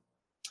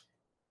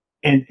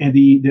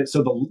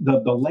 so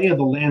the lay of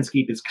the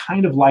landscape is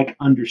kind of like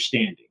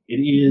understanding. It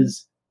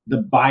is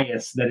the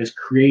bias that is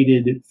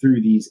created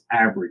through these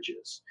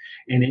averages,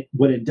 and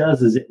what it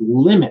does is it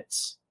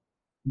limits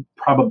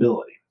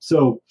probability.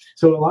 So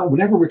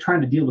whenever we're trying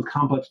to deal with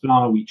complex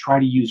phenomena, we try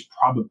to use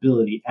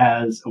probability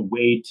as a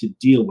way to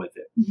deal with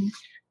it. Mm-hmm.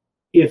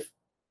 If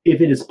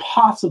it is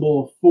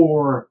possible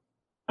for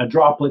a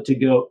droplet to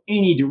go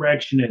any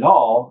direction at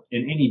all,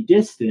 in any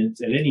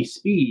distance, at any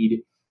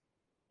speed,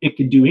 it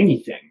could do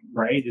anything,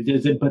 right? It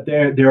doesn't. But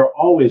there are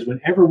always,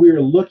 whenever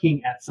we're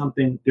looking at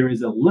something, there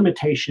is a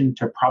limitation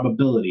to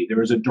probability.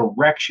 There is a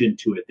direction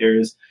to it. There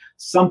is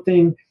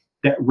something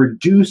that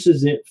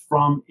reduces it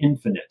from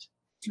infinite.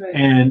 Right.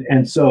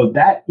 And so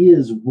that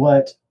is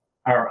what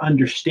our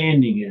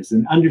understanding is.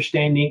 And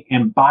understanding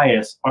and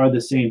bias are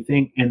the same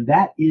thing. And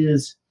that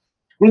is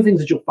one of the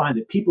things that you'll find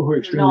that people who are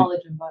extremely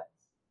knowledge and bias.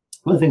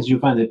 One of the things you'll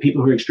find that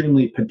people who are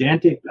extremely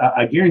pedantic,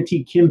 I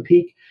guarantee Kim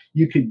Peek,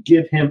 you could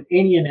give him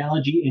any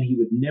analogy and he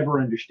would never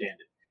understand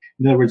it.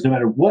 In other words, no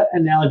matter what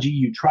analogy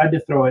you tried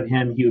to throw at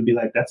him, he would be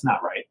like, "That's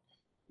not right.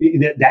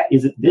 That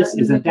isn't this,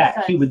 isn't that."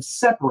 Sense. He would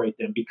separate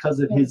them because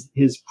of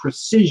his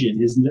precision,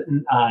 his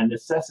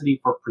necessity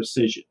for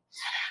precision.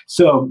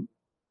 So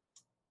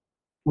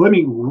let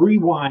me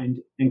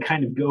rewind and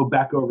kind of go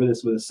back over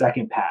this with a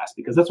second pass,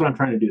 because that's what I'm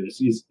trying to do.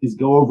 Is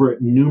go over it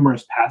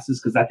numerous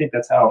passes, because I think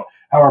that's how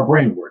our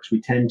brain works.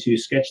 We tend to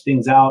sketch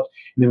things out,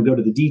 and then we go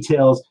to the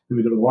details, then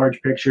we go to the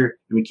large picture,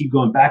 and we keep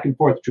going back and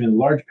forth between the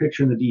large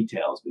picture and the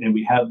details. And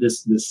we have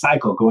this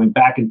cycle going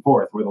back and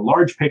forth, where the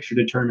large picture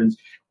determines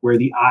where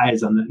the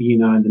eyes on the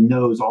and the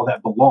nose, all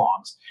that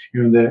belongs,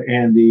 and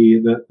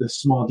the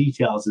small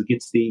details, it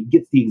gets the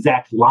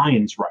exact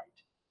lines right.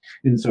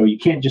 And so you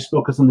can't just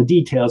focus on the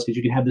details, because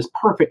you can have this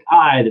perfect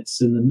eye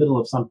that's in the middle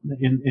of something,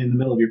 in the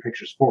middle of your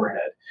picture's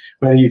forehead.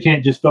 But you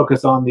can't just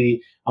focus on the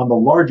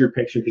larger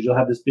picture, because you'll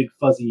have this big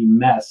fuzzy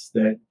mess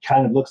that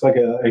kind of looks like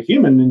a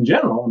human in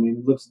general. I mean,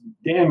 it looks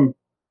damn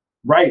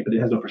right, but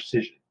it has no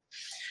precision.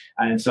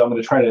 And so I'm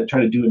going to try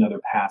to do another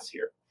pass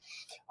here.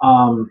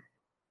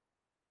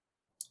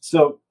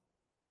 So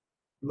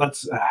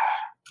let's,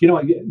 you know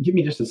what, give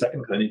me just a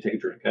second, because I need to take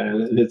a drink.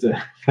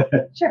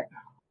 Sure.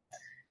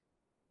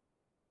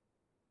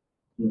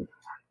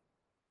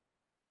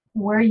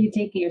 Where are you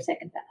taking your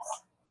second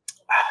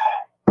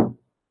pass?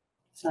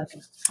 Okay.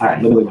 All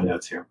right, let me look at my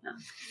notes here. Oh.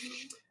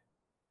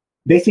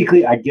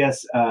 Basically, I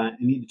guess I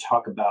need to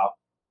talk about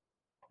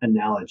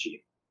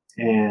analogy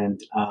and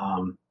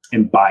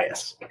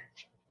bias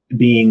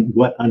being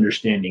what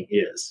understanding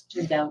is.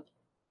 No doubt.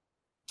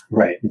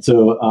 Right. And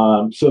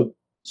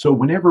so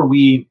whenever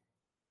we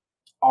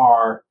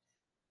are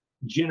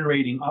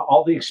generating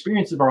all the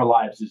experience of our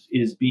lives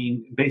is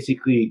being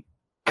basically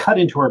cut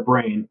into our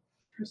brain.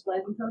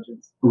 Personalized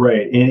intelligence.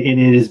 Right. And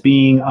it is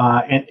being,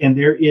 and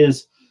there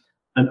is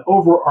an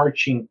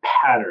overarching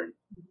pattern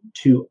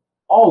to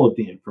all of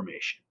the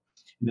information.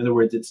 In other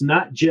words, it's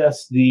not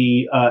just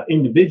the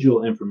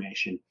individual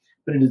information,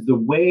 but it is the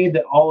way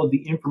that all of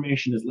the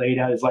information is laid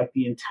out. Is like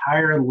the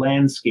entire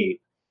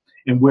landscape.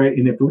 And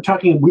if we're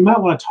talking, we might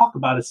want to talk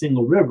about a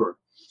single river,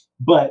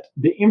 but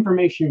the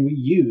information we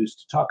use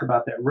to talk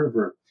about that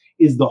river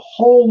is the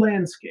whole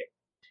landscape.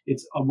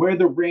 It's where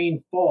the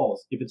rain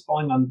falls, if it's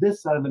falling on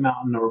this side of the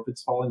mountain or if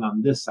it's falling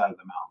on this side of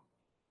the mountain.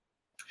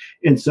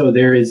 And so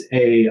there is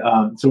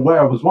so what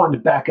I was wanting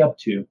to back up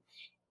to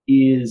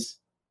is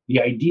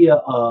the idea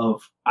of,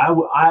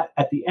 I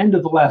at the end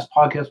of the last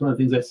podcast, one of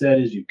the things I said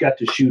is you've got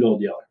to shoot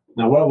Old Yeller.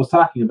 Now, what I was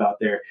talking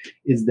about there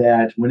is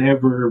that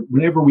whenever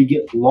we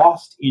get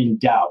lost in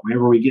doubt,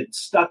 whenever we get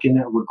stuck in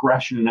that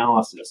regression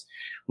analysis,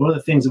 one of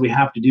the things that we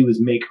have to do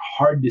is make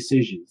hard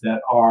decisions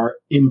that are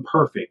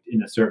imperfect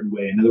in a certain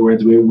way. In other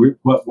words,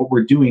 what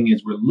we're doing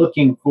is we're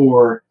looking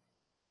for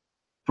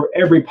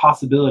every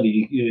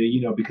possibility,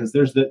 because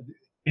there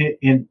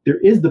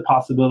is the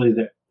possibility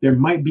that there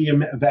might be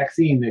a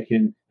vaccine that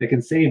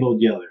can save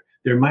Old Yeller.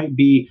 There might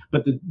be,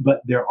 but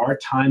there are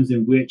times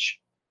in which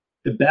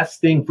the best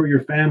thing for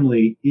your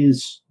family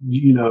is,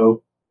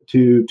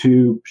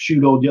 to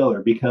shoot Old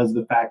Yeller, because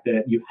the fact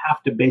that you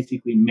have to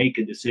basically make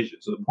a decision.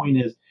 So the point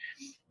is,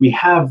 we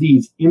have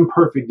these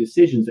imperfect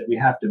decisions that we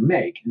have to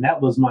make, and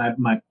that was my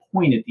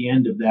point at the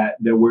end of that.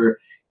 Where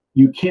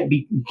you can't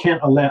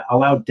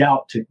allow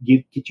doubt to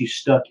get you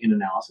stuck in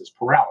analysis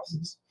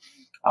paralysis,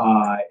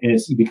 and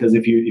it's because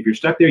if you're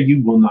stuck there,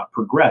 you will not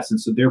progress,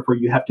 and so therefore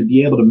you have to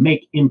be able to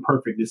make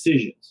imperfect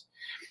decisions.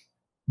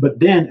 But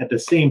then at the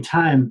same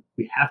time,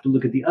 we have to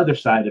look at the other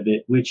side of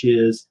it, which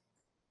is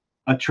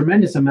a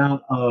tremendous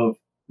amount of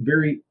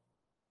very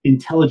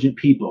intelligent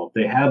people.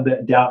 They have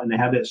that doubt and they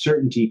have that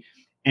certainty.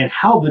 And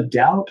how the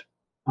doubt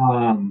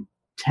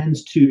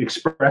tends to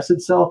express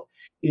itself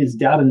is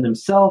doubt in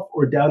themselves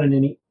or doubt in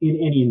any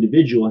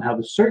individual. And how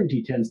the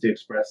certainty tends to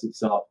express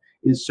itself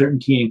is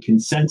certainty in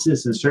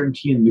consensus and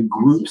certainty in the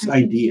group's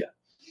idea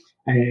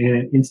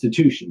and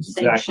institutions.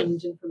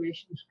 Sanctioned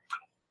information.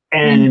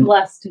 And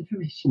blessed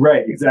information.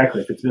 Right,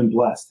 exactly. If it's been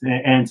blessed.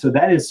 And so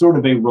that is sort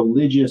of a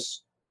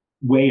religious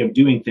way of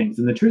doing things.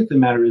 And the truth of the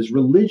matter is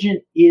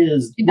religion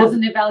is... It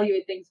doesn't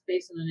evaluate things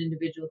based on an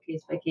individual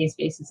case-by-case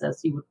basis as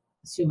you would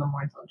assume a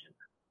more intelligent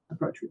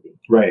approach would be.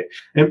 Right.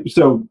 And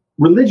so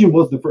religion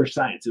was the first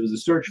science. It was a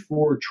search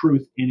for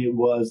truth, and it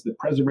was the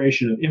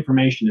preservation of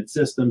information and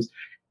systems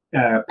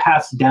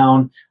passed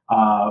down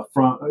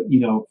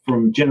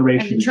from generation to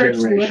generation. And the church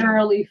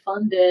literally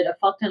funded a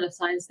fuck ton of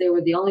science. They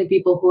were the only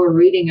people who were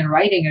reading and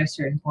writing at a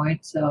certain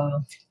point.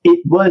 So it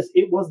was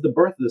the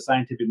birth of the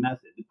scientific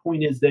method. The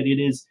point is that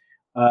it is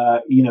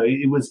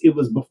it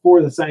was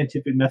before the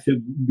scientific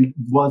method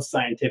was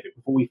scientific,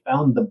 before we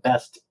found the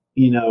best,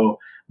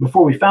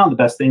 before we found the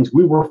best things,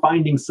 we were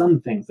finding some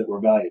things that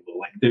were valuable.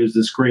 Like there's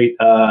this great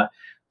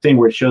thing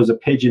where it shows a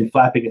pigeon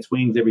flapping its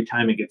wings every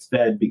time it gets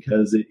fed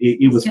because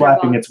it was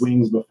flapping its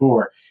wings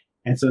before.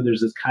 And so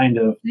there's this kind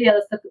of... Yeah,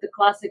 that's the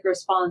classic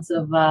response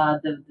of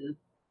the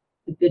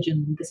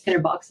pigeon, the Skinner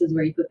boxes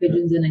where you put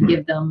pigeons in and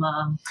give them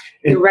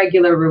the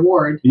regular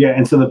reward. Yeah,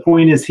 and so the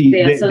point is they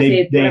have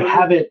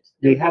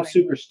regular.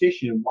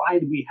 superstition. Why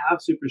do we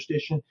have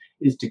superstition?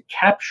 Is to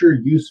capture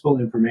useful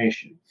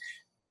information.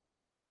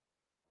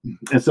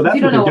 And so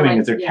that's what they're doing,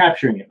 is they're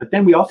capturing it. But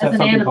then we also have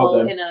something animal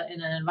called in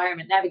an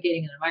environment,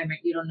 navigating an environment,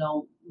 you don't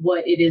know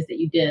what it is that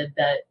you did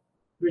that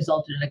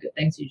resulted in a good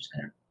thing, so you just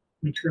kind of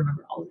need to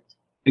remember all of it.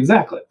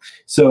 Exactly.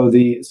 So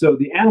the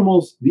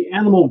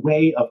animal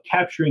way of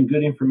capturing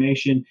good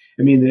information.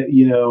 I mean,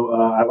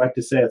 I like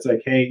to say it's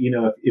like, hey,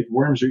 if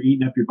worms are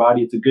eating up your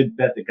body, it's a good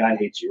bet that God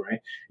hates you, right?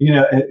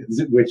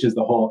 Which is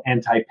the whole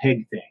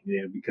anti-pig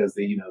thing, because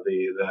the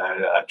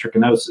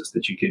trichinosis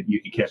that you could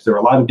catch. There are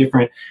a lot of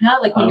different.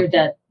 Not like when you're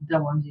dead, the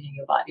worms eating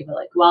your body, but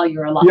like while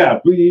you're alive. Yeah,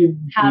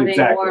 having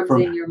worms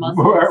in your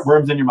muscles.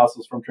 Worms in your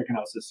muscles from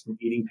trichinosis, from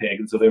eating pig,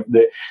 and so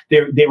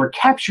they were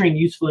capturing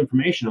useful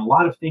information. A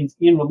lot of things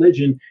in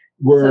religion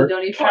were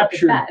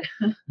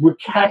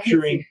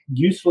capturing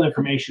useful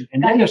information.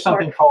 And then there's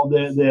something called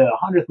the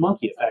 100th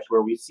monkey effect,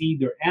 where we see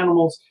their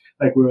animals,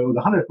 like where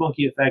the 100th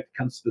monkey effect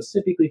comes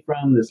specifically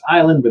from this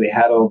island where they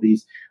had all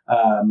these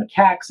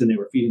macaques and they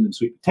were feeding them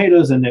sweet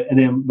potatoes. And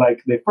then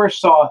like they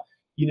first saw,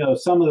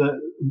 some of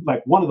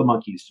one of the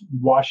monkeys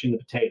washing the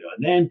potato,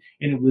 and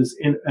it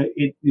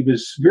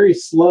was very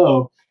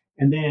slow.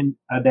 And then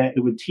that it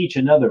would teach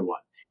another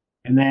one.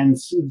 And then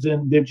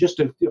there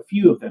just a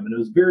few of them, and it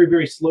was very,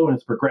 very slow in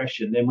its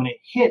progression. Then when it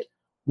hit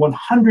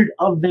 100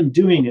 of them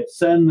doing it,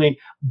 suddenly,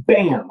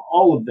 bam,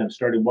 all of them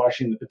started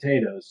washing the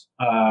potatoes.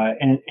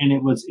 And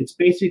it's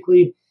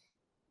basically,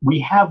 we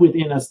have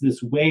within us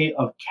this way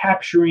of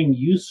capturing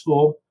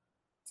useful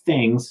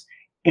things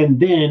and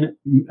then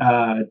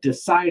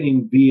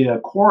deciding via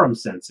quorum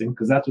sensing,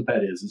 because that's what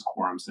that is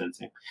quorum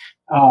sensing,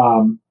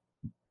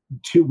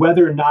 to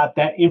whether or not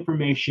that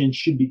information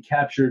should be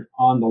captured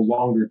on the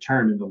longer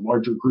term and the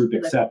larger group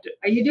accept it.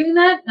 Are you doing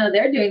that? No,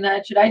 they're doing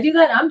that. Should I do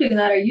that? I'm doing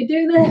that. Are you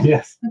doing that?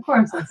 Yes. The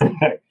quorum sensing.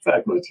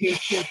 Exactly.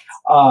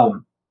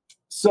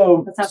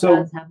 So that's how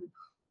gods happen.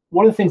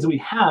 One of the things that we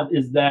have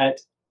is that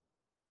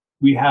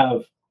we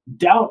have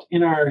doubt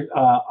in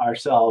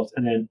ourselves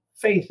and then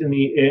faith in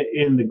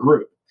the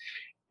group.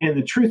 And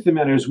the truth of the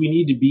matter is we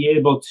need to be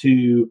able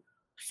to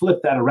flip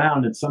that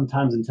around, and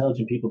sometimes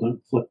intelligent people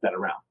don't flip that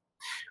around.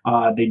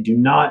 They do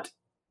not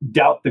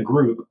doubt the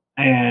group,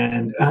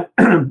 and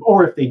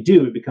or if they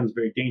do, it becomes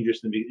very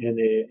dangerous, and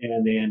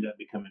they end up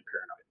becoming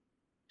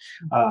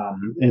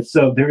paranoid. And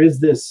so there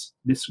is this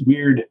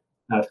weird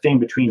thing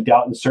between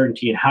doubt and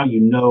certainty, and how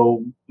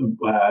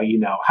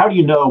how do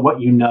you know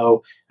what you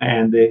know,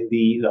 and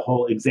the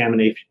whole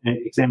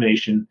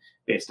examination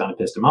based on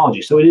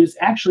epistemology. So it is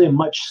actually a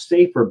much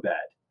safer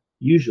bet.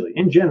 Usually,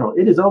 in general,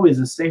 it is always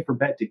a safer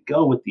bet to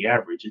go with the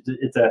average.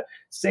 It's a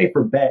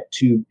safer bet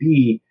to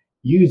be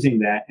using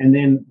that. And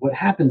then what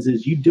happens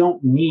is you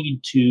don't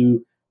need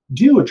to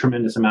do a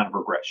tremendous amount of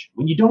regression.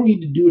 When you don't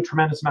need to do a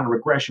tremendous amount of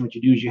regression, what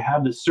you do is you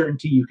have the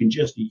certainty. You can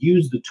just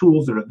use the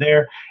tools that are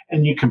there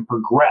and you can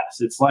progress.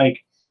 It's like,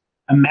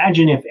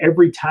 imagine if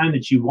every time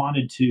that you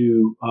wanted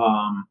to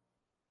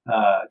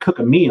cook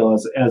a meal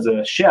as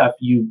a chef,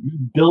 you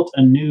built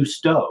a new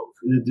stove.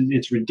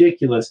 It's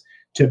ridiculous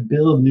to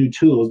build new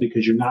tools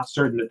because you're not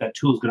certain that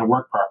tool is going to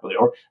work properly.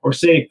 Or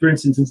say, for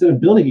instance, instead of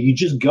building it, you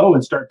just go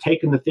and start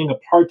taking the thing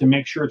apart to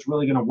make sure it's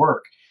really going to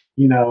work,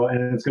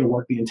 and it's going to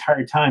work the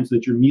entire time so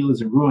that your meal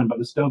isn't ruined by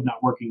the stove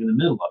not working in the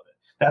middle of it.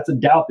 That's a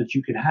doubt that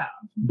you could have,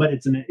 but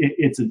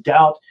it's a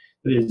doubt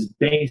that is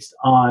based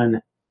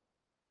on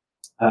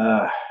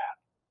a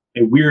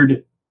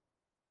weird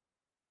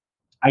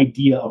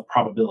idea of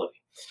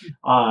probability.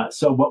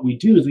 So what we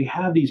do is we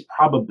have these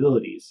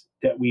probabilities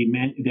that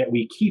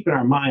we keep in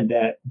our mind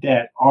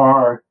that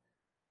are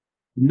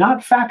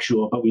not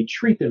factual, but we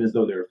treat them as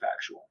though they're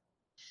factual.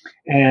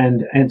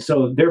 And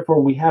so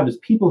therefore we have is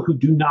people who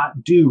do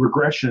not do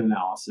regression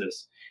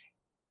analysis,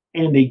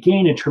 and they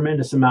gain a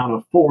tremendous amount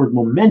of forward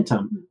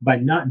momentum by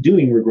not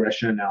doing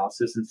regression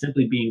analysis and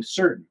simply being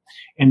certain.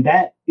 And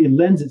that it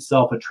lends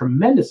itself a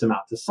tremendous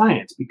amount to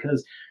science,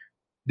 because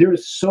there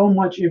is so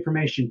much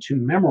information to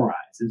memorize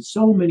and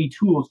so many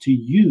tools to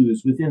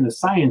use within the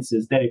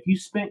sciences that if you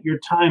spent your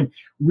time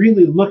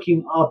really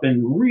looking up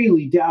and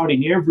really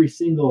doubting every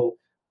single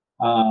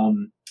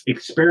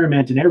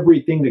experiment and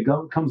everything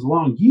that comes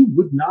along, you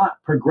would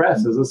not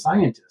progress as a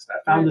scientist. I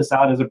found this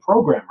out as a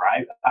programmer.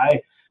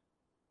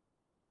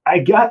 I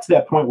got to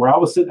that point where I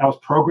was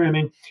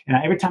programming, and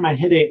every time I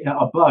hit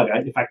a bug,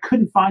 if I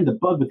couldn't find the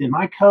bug within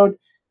my code,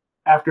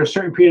 after a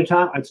certain period of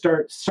time, I'd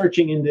start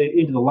searching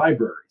into the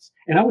libraries,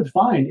 and I would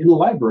find in the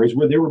libraries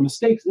where there were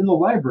mistakes in the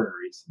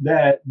libraries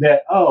that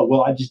oh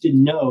well, I just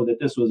didn't know that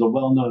this was a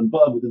well-known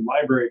bug within the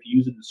library if you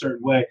use it in a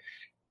certain way.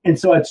 And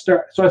so I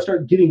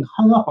started getting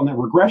hung up on that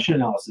regression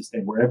analysis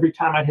thing, where every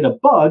time I hit a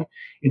bug,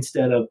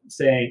 instead of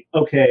saying,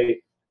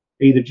 okay,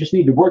 I either just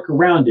need to work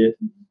around it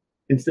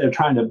instead of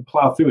trying to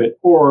plow through it,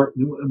 or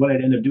what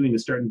I'd end up doing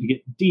is starting to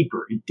get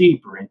deeper and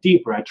deeper and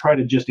deeper. I try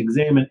to just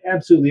examine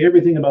absolutely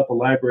everything about the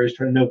libraries,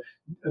 try to know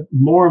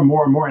more and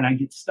more and more, and I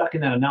get stuck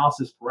in that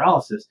analysis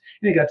paralysis.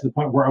 And it got to the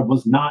point where I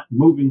was not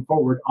moving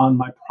forward on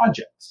my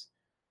projects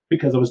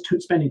because I was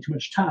spending too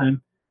much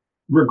time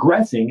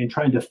regressing and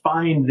trying to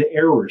find the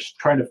errors,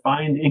 trying to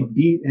find and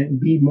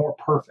be more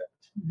perfect,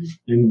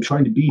 and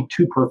trying to be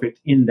too perfect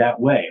in that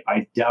way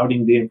by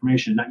doubting the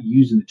information, not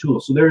using the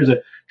tools. So there is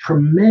a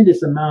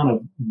tremendous amount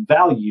of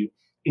value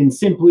in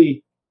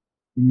simply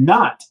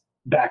not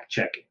back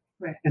checking.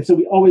 Right. And so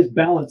we always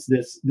balance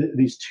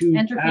these two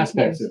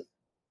aspects of,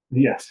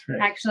 yes, right.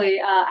 Actually,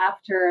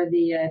 after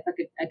the if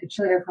I could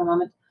show here for a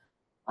moment.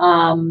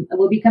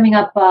 We'll be coming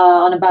up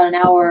on about an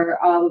hour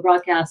of a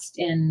broadcast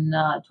in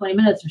 20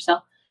 minutes or so.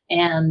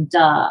 And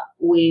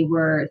we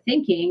were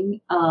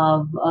thinking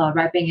of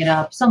wrapping it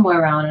up somewhere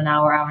around an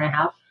hour, hour and a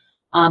half,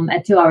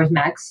 at 2 hours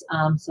max.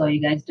 So you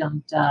guys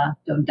don't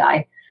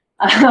die.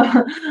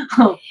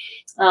 But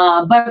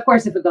of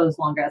course, if it goes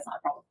longer, that's not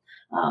a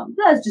problem.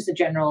 That's just a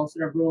general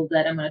sort of rule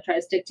that I'm going to try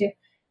to stick to.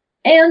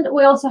 And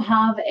we also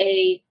have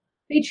a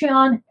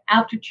Patreon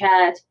after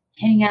chat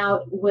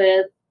hangout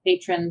with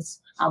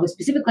patrons. We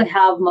specifically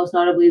have, most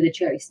notably, the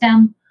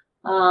CherrySTEM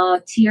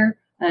tier.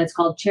 It's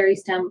called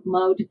CherrySTEM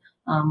mode.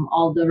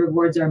 All the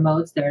rewards are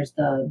modes. There's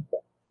the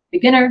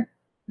beginner,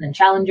 then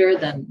challenger,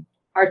 then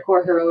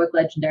hardcore, heroic,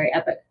 legendary,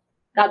 epic,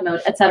 god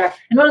mode, etc.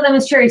 And one of them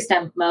is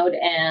CherrySTEM mode.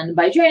 And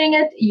by joining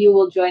it, you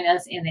will join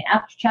us in the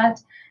after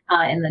chat,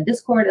 in the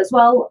Discord as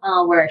well,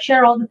 where I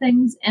share all the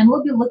things. And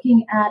we'll be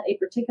looking at a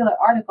particular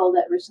article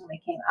that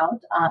recently came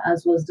out,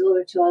 as was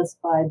delivered to us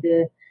by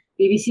the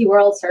BBC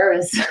World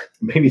Service.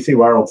 BBC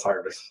World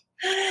Service.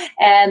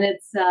 And it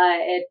is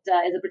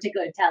a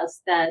particular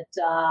test that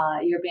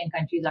European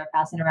countries are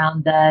passing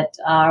around that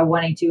are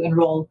wanting to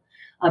enroll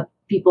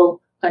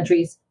people,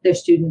 countries, their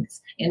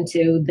students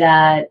into,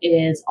 that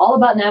is all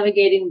about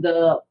navigating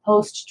the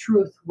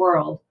post-truth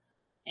world.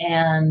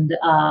 And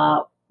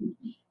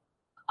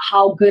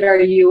how good are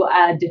you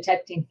at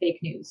detecting fake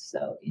news?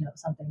 So,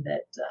 something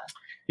that...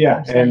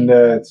 Yeah, and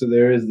so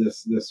there is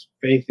this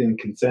faith in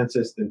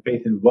consensus, then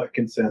faith in what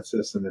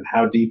consensus, and then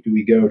how deep do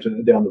we go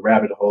down the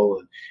rabbit hole,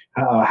 and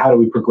how do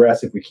we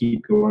progress if we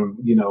keep going,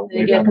 you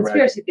get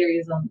conspiracy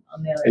theories on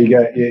the other end. You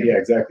got, yeah,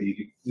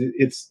 exactly.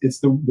 It's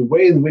the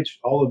way in which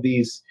all of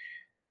these,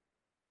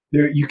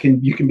 you can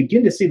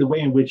begin to see the way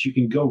in which you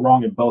can go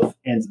wrong in both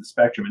ends of the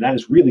spectrum, and that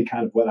is really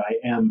kind of what I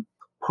am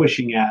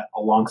pushing at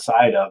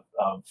alongside of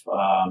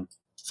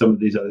some of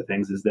these other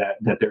things, is that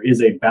there is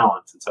a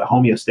balance. It's a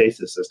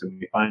homeostasis system.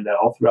 We find that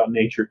all throughout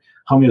nature,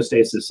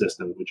 homeostasis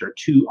systems, which are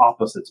two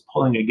opposites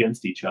pulling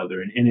against each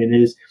other, and it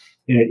is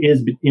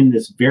in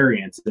this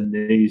variance, and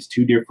these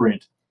two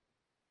different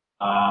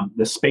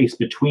the space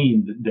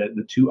between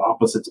the two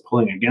opposites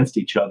pulling against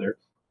each other,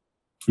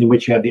 in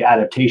which you have the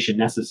adaptation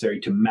necessary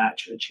to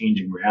match a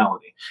changing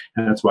reality.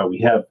 And that's why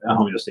we have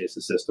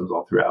homeostasis systems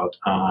all throughout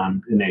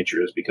in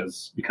nature, is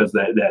because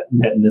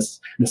that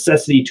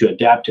necessity to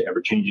adapt to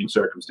ever-changing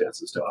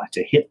circumstances,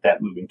 to hit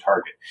that moving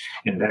target.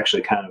 And it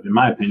actually kind of, in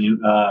my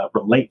opinion,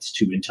 relates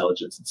to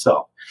intelligence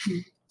itself. Mm-hmm.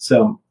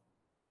 So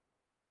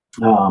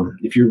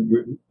if you're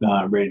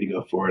ready to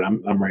go for it,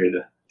 I'm ready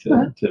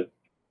to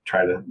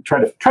try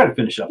to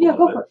finish up a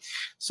little bit.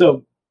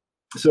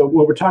 So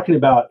what we're talking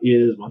about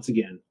is, once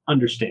again,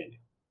 understanding.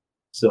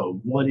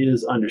 So what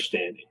is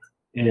understanding?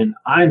 And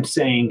I'm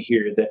saying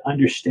here that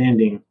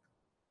understanding,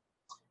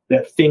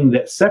 that thing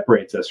that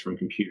separates us from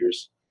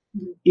computers,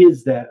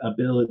 is that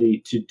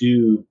ability to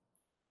do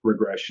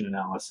regression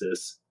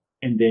analysis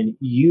and then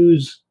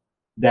use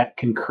that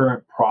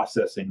concurrent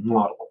processing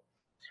model.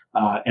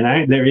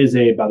 There is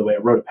by the way,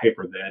 I wrote a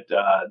paper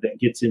that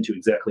gets into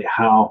exactly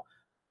how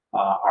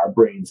our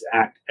brains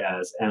act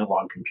as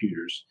analog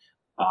computers.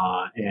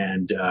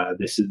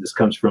 This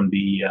comes from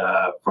the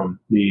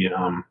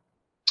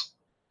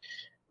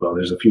well,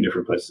 there's a few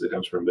different places it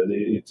comes from, but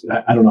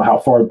I don't know how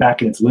far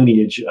back in its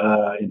lineage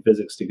in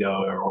physics to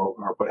go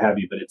or what have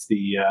you, but it's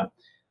the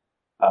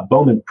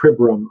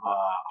Bowman-Pribram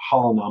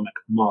holonomic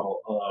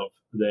model of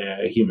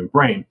the human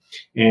brain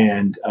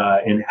and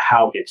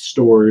how it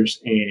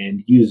stores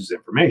and uses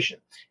information.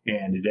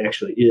 And it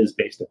actually is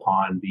based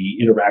upon the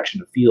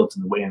interaction of fields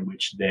and the way in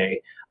which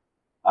they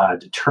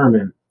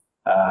determine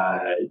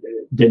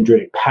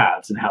dendritic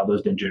paths, and how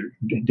those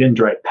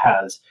dendritic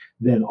paths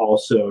then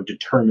also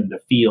determine the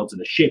fields and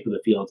the shape of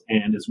the fields,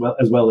 and as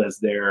well as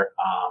their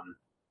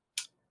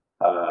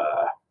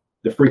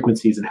the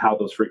frequencies and how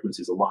those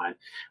frequencies align.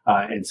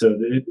 And so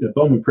the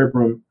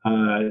Bowman-Pribram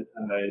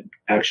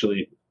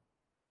actually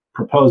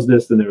proposed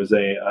this. Then there was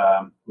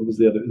what was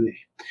the other?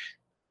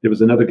 There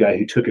was another guy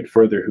who took it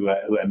further, who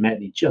I met,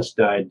 and he just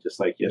died just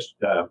like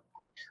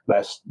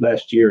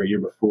last year or year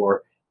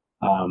before.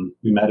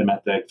 We met him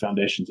at the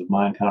Foundations of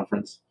Mind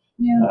conference.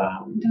 Yeah. I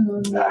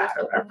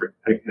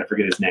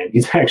forget his name. I think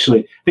he's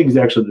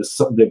actually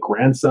the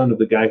grandson of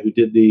the guy who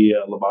did the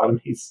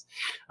lobotomies.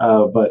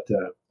 But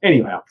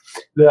anyhow,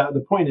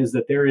 the point is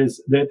that there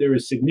is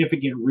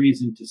significant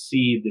reason to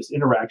see this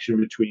interaction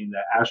between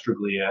the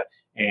astroglia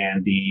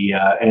and the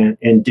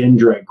and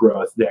dendrite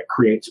growth that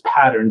creates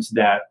patterns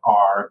that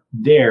are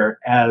there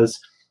as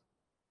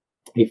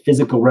a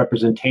physical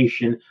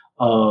representation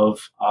of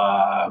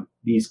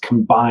these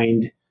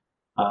combined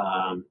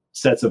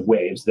sets of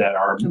waves that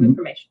are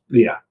information.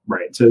 Yeah,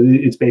 right. So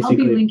it's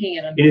basically, I'll be linking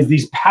it is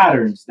these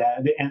patterns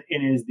and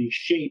it is the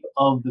shape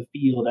of the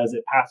field as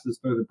it passes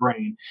through the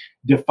brain,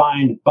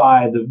 defined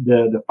by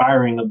the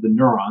firing of the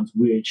neurons,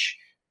 which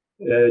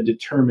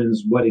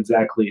determines what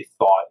exactly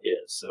thought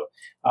is.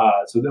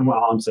 So then what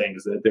I'm saying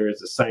is that there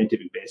is a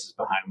scientific basis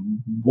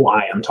behind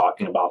why I'm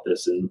talking about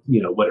this and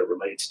what it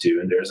relates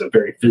to, and there's a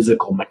very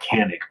physical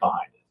mechanic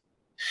behind it.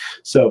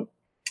 So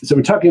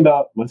we're talking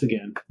about, once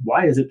again,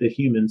 why is it that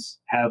humans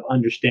have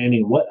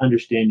understanding, what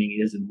understanding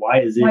is, and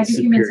why is it why do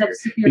superior? Humans have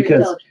superior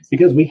intelligence?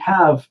 Because we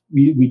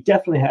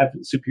definitely have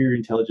superior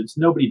intelligence.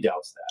 Nobody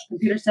doubts that.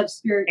 Computers have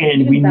superior,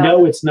 and we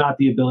know it's not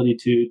the ability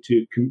to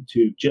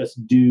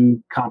just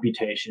do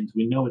computations.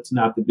 We know it's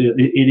not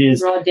it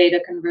is raw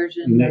data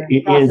conversion.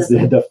 It is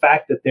the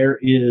fact that there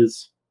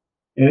is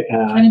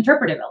an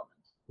interpretive element,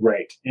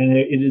 right? And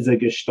it is a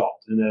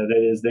gestalt, and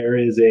there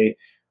is a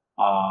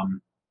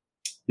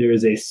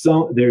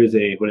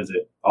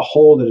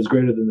whole that is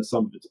greater than the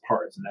sum of its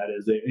parts, and that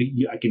is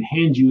I can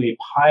hand you a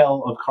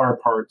pile of car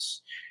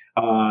parts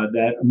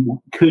that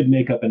could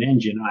make up an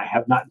engine. I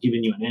have not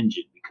given you an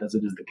engine, because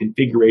it is the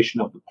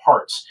configuration of the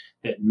parts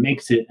that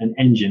makes it an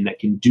engine that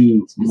can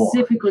do more.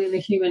 Specifically in the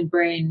human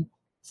brain,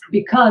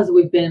 because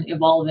we've been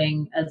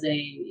evolving as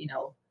a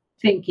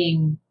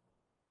thinking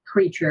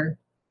creature.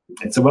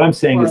 And so what I'm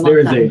saying is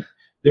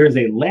there is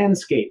a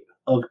landscape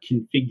of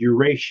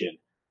configuration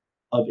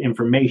of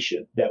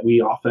information that we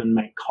often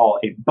might call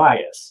a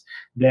bias,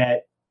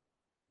 that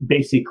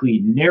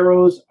basically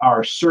narrows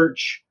our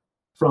search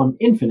from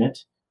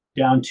infinite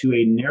down to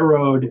a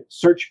narrowed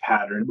search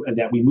pattern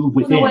that we move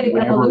within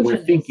whenever we're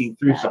thinking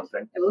through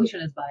something.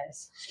 Evolution is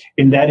bias,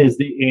 and that is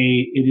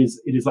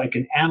it is like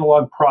an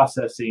analog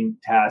processing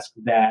task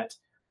that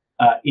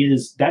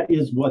is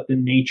what the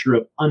nature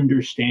of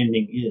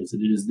understanding is.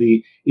 It is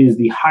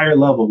the higher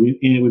level.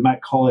 We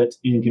might call it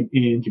in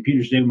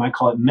computers today, we might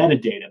call it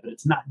metadata, but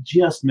it's not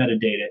just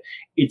metadata.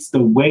 It's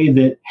the way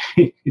that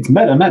it's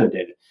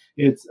metadata.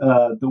 It's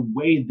the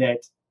way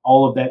that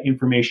all of that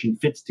information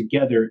fits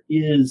together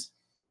is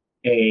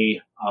a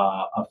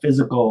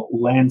physical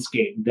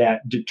landscape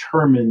that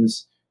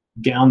determines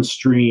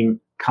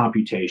downstream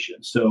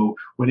computation. So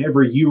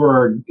whenever you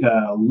are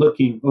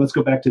looking, let's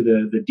go back to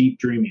the deep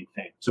dreaming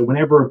thing. So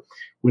whenever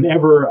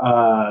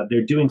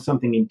they're doing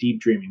something in deep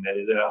dreaming, that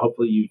is,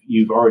 hopefully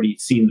you've already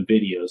seen the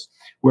videos,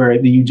 where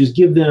you just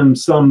give them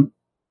some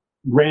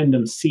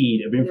random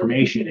seed of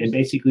information, and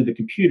basically the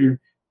computer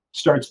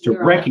starts to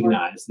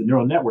recognize, the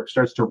neural network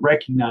starts to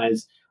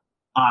recognize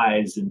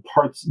eyes and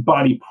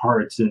body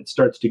parts, and it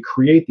starts to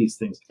create these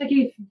things. It's like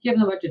you give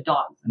them a bunch of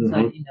dogs, and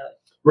so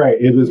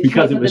Right. It was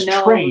because it was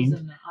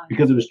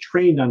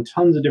trained on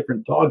tons of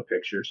different dog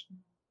pictures.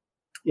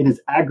 It is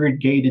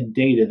aggregated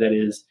data that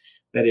is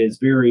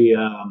very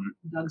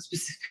dog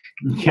specific.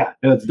 Yeah,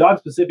 it's dog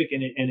specific,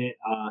 and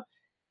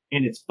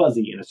it's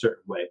fuzzy in a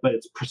certain way, but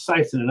it's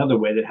precise in another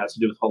way that has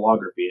to do with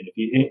holography.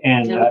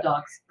 And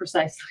dogs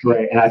precisely.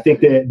 Right. And I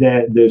think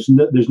that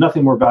there's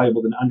nothing more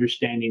valuable than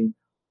understanding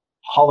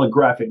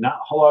holographic,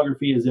 not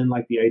holography as in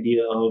like the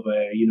idea of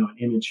an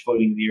image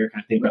floating in the air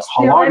kind of thing, but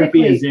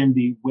holography is in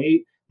the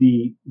way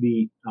the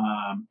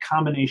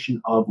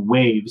combination of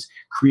waves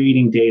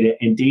creating data,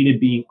 and data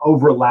being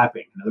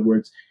overlapping. In other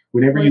words,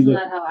 whenever you look, isn't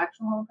that how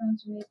actual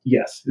holograms are made?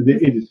 Yes,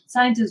 it is.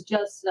 Scientists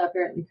just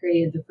apparently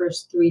created the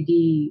first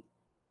 3D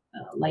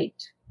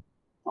light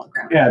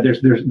hologram. Yeah,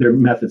 their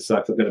method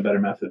sucks. I've got a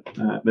better method,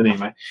 but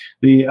anyway,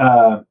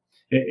 I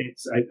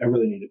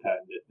really need to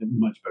patent it. A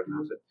much better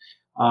method.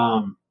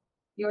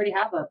 You already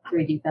have a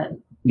 3D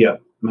pen. Yeah.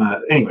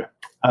 Anyway,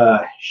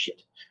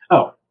 shit.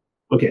 Oh,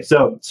 okay.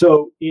 So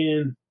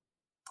in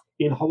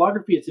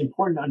holography, it's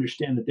important to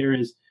understand that there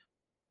is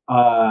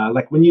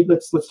like when you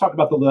let's talk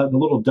about the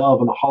little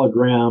dove on the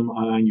hologram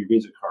on your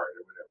Visa card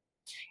or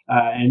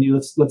whatever, and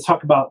let's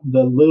talk about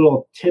the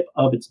little tip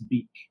of its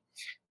beak.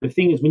 The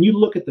thing is, when you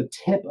look at the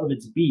tip of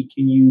its beak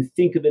and you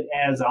think of it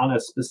as on a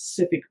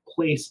specific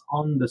place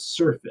on the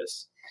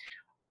surface,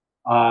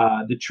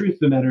 the truth of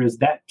the matter is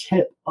that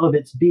tip of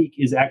its beak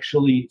is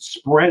actually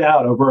spread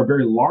out over a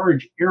very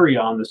large area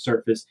on the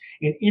surface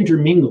and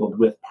intermingled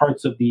with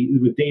parts of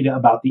with data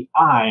about the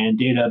eye and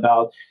data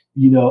about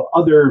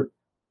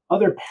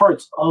other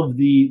parts of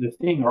the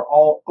thing are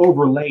all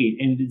overlaid,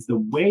 and it is the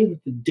way that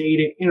the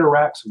data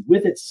interacts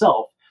with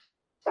itself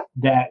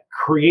that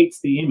creates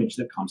the image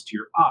that comes to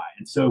your eye.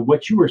 And so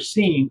what you are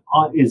seeing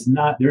there's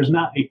not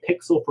a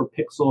pixel for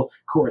pixel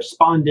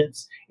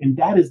correspondence. And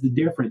that is the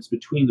difference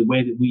between the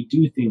way that we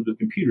do things with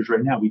computers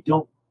right now. We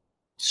don't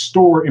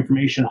store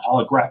information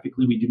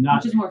holographically. We do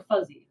not. Which is more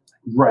fuzzy.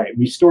 Right.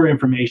 We store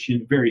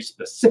information very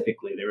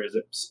specifically. There is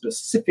a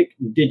specific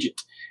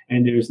digit,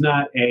 and there's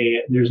not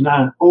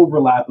an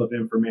overlap of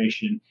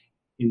information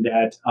in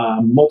that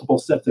multiple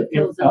sets of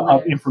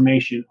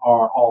information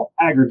are all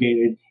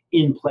aggregated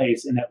in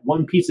place, and that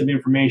one piece of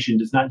information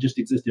does not just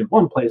exist in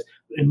one place,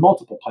 but in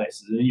multiple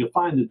places. And you'll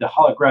find that the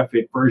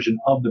holographic version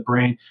of the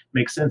brain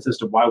makes sense as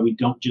to why we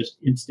don't just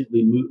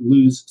instantly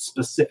lose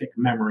specific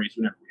memories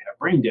whenever we have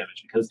brain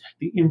damage, because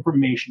the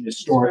information is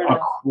stored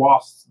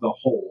across the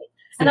whole.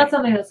 And that's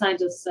something that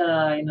scientists,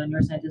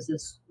 neuroscientists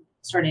is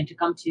starting to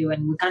come to,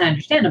 and we kind of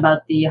understand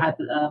about the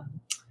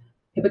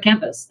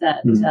hippocampus,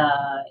 that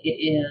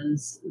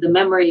the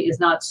memory is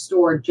not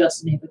stored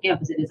just in the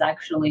hippocampus. It is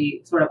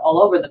actually sort of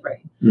all over the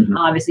brain. Mm-hmm.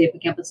 Obviously,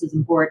 hippocampus is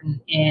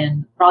important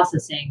in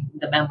processing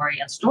the memory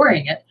and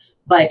storing it,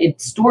 but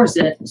it stores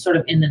it sort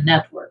of in the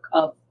network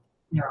of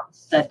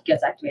neurons that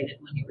gets activated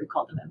when you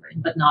recall the memory,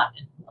 but not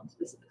in one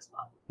specific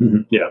spot.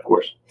 Mm-hmm. Yeah, of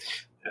course.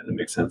 Yeah, that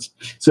makes sense.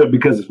 So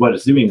because what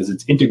it's doing is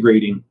it's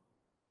integrating.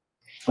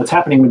 What's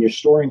happening when you're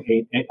storing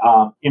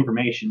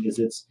information is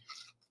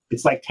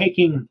it's like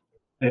taking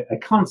a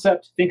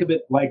concept, think of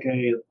it like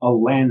a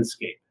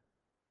landscape,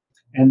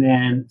 and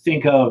then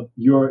think of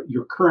your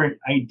current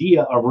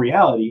idea of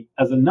reality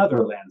as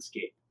another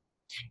landscape.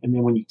 And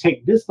then when you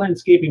take this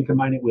landscape and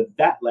combine it with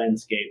that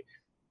landscape,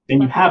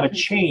 then you have a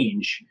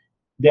change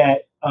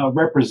that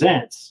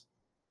represents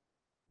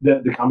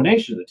the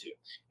combination of the two.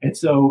 And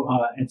so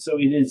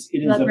it is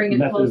Does that bring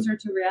it closer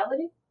to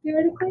reality,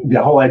 theoretically?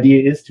 The whole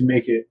idea is to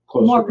make it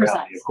closer more to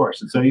reality, of course.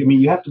 And so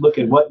you have to look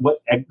at what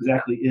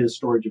exactly is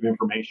storage of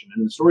information,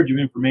 and the storage of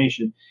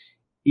information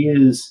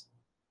is.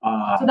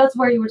 So that's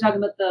where you were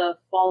talking about the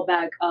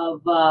fallback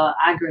of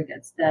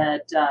aggregates.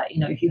 That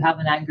if you have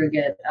an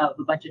aggregate of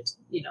a bunch of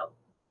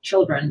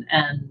children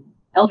and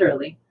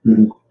elderly,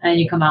 mm-hmm. and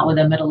you come out with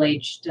a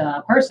middle-aged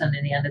person,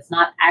 in the end, it's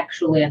not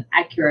actually an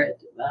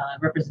accurate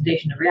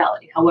representation of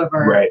reality.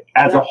 However, right,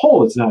 as a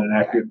whole, it's not an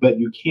accurate, but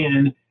you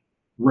can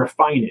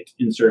refine it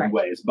in certain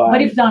ways by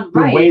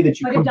the way that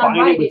you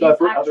combine it with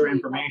other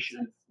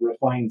information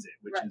refines it,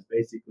 which is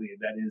basically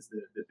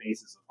the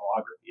basis of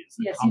holography, is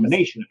the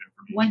combination of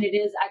information. When it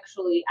is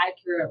actually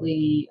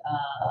accurately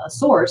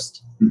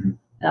sourced, mm-hmm.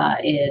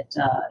 It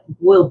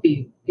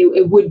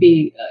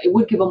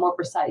would give a more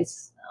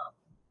precise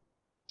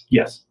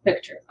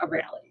picture of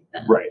reality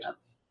than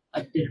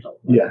a digital.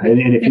 Yeah,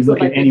 and if you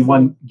look at any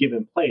one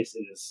given place,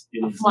 it is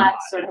flat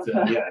not.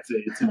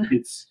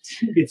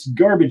 It's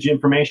garbage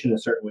information in a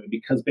certain way,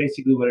 because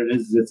basically what it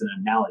is it's an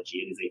analogy.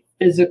 It is a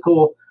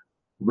physical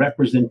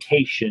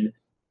representation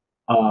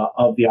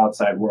of the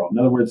outside world. In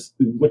other words,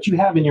 what you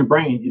have in your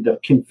brain, the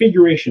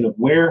configuration of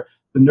where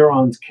the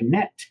neurons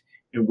connect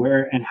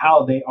and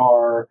how they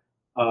are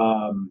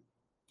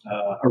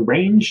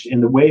arranged,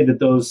 and the way that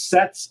those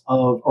sets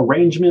of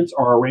arrangements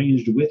are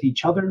arranged with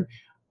each other.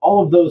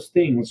 All of those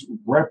things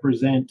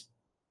represent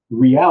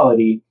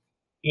reality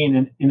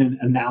in an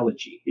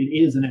analogy. It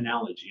is an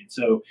analogy. And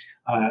so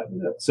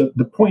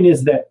the point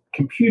is that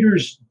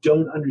computers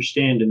don't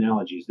understand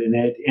analogies.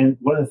 And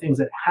one of the things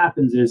that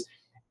happens is,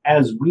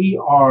 as we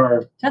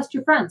are... Test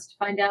your friends to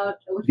find out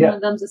which one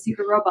of them's a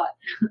secret robot.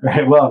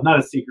 Right, well, not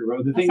a secret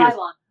robot. The thing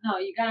Cylon. No,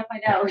 you got to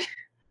find out.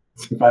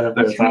 Find out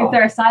if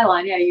they're a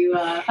Cylon. Yeah, you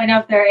find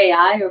out if they're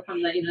AI or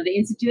from the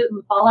Institute and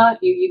the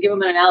Fallout. You give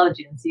them an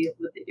analogy and see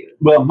what they do.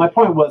 Well, my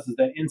point was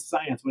that in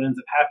science, what ends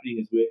up happening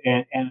is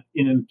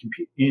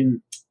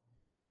in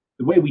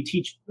the way we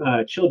teach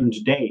children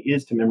today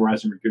is to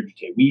memorize and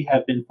regurgitate. We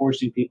have been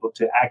forcing people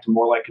to act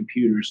more like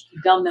computers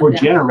for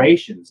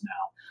generations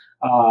now.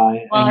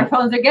 Our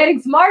phones are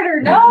getting smarter.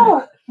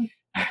 No,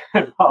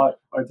 our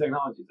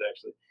technology is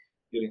actually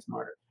getting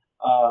smarter.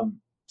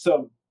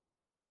 So.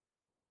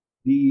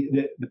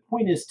 The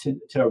point is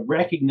to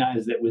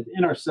recognize that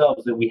within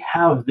ourselves that we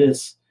have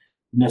this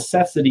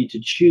necessity to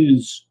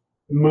choose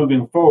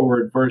moving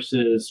forward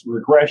versus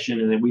regression,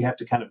 and then we have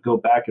to kind of go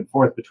back and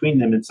forth between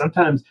them. And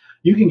sometimes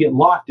you can get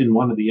locked in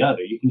one or the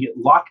other. You can get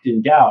locked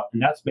in doubt,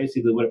 and that's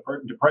basically what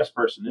a depressed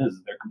person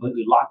is. They're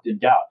completely locked in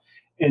doubt.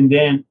 And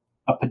then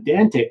a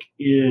pedantic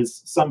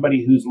is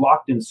somebody who's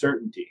locked in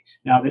certainty.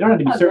 Now, they don't have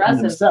to be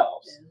certain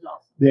themselves.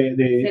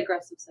 They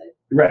aggressive side.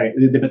 Right,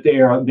 but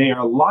they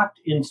are locked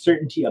in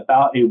certainty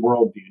about a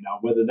worldview. Now,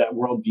 whether that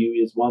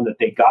worldview is one that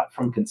they got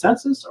from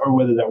consensus or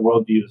whether that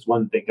worldview is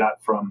one that they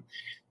got from,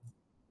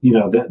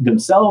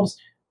 themselves,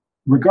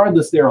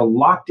 regardless, they are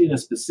locked in a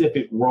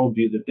specific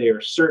worldview that they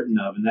are certain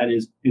of, and that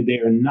is they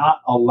are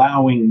not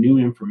allowing new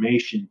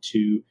information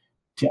to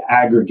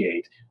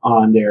aggregate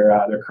on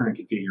their current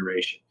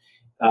configuration.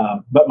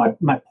 But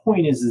my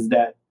point is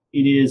that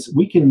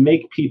we can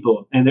make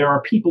people, and there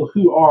are people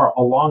who are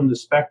along the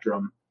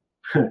spectrum,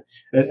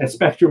 a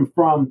spectrum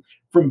from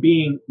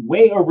being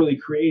way overly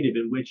creative,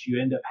 in which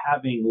you end up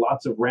having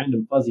lots of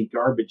random fuzzy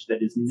garbage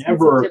that is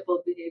never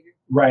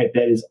right,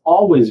 that is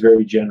always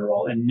very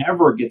general and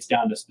never gets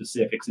down to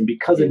specifics. And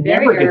because it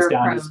never gets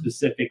down to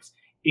specifics,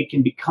 it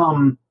can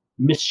become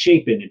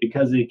misshapen,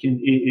 because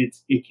the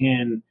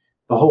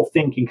whole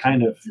thing can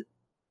kind of,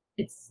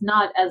 it's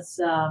not as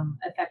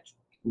effective.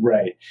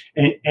 Right,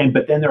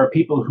 but then there are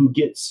people who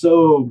get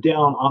so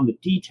down on the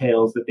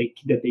details that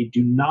they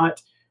do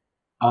not.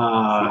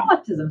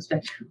 Autism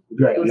spectrum.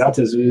 Right,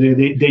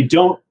 autism. They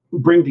don't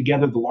bring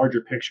together the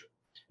larger picture.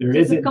 There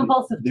is a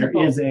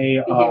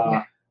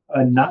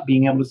not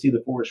being able to see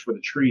the forest for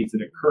the trees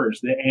that occurs,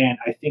 and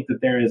I think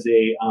that there is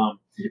the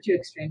two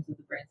extremes of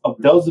the brain. Of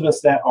those of us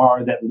that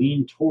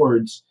lean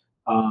towards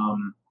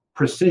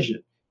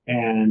precision.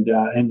 And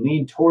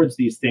lean towards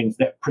these things,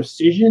 that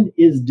precision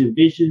is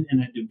division, and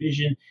that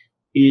division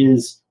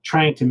is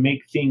trying to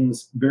make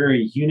things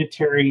very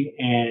unitary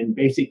and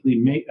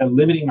basically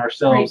limiting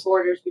ourselves,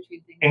 borders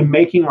between things, and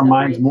making our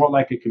minds more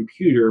like a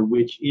computer,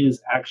 which is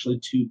actually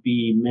to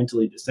be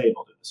mentally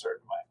disabled in a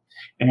certain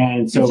way.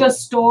 And so it's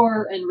just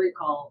store and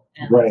recall,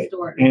 and right,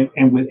 store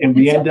and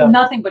we end up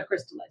nothing but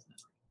crystallized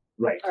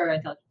memory, right, or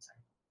intelligence.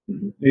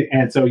 Mm-hmm.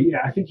 And so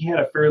I think he had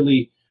a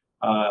fairly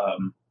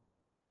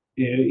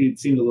it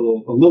seemed a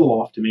little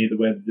off to me, the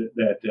way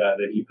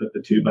that he put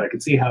the two, but I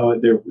could see how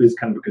there is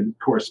kind of a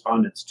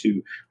correspondence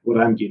to what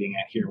I'm getting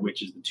at here,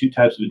 which is the two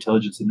types of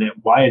intelligence, and then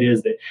why it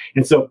is that.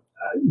 And so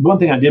one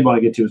thing I did want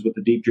to get to is with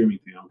the deep dreaming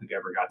thing. I don't think I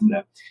ever got to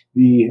that.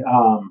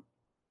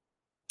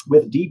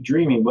 With deep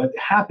dreaming, what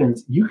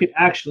happens, you could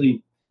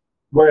actually,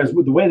 whereas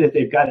with the way that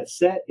they've got it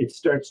set, it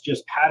starts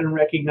just pattern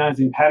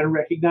recognizing,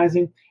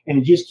 and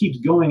it just keeps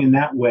going in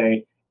that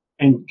way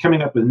and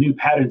coming up with new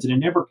patterns, and it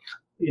never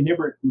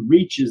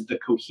reaches the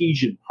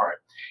cohesion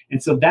part.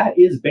 And so that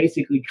is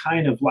basically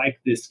kind of like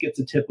this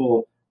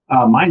schizotypal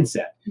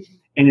mindset. Mm-hmm.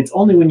 And it's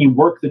only when you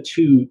work the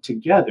two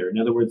together. In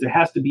other words, there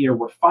has to be a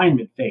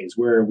refinement phase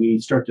where we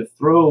start to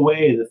throw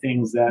away the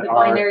things that are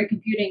binary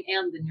computing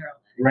and the neural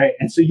net. Right.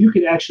 And so you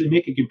could actually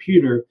make a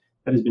computer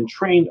that has been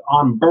trained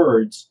on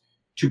birds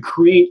to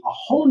create a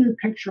whole new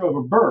picture of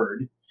a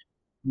bird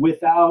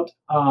without,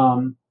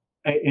 and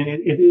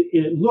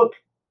it look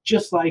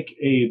just like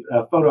a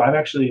photo.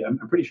 I'm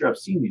pretty sure I've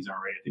seen these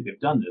already. I think they've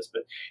done this,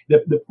 but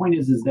the point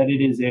is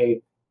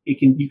that you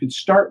can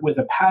start with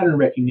a pattern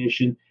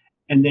recognition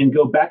and then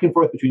go back and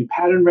forth between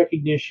pattern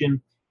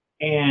recognition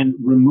and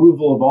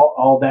removal of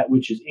all that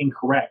which is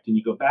incorrect. And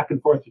you go back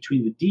and forth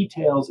between the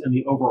details and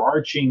the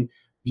overarching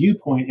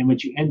viewpoint, and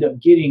what you end up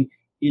getting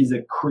is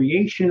a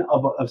creation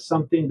of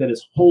something that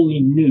is wholly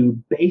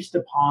new based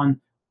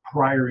upon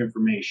prior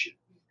information.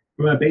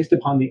 Based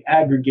upon the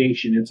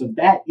aggregation. And so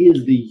that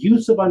is the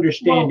use of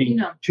understanding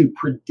to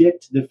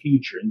predict the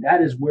future. And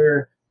that is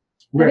where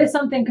that is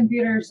something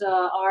computers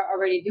are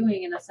already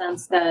doing, in a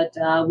sense that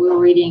we were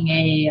reading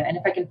and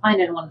if I can find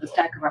it in one of the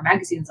stack of our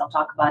magazines, I'll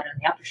talk about it in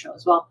the after show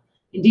as well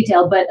in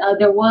detail. But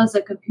there was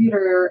a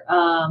computer,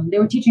 they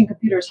were teaching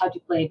computers how to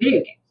play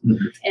video games.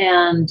 Mm-hmm.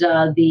 And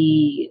I don't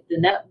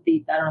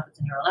know if it's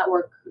a neural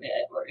network,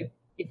 or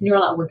if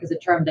neural network is a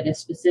term that is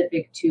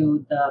specific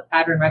to the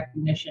pattern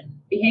recognition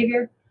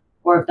behavior,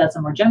 or if that's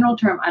a more general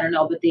term, I don't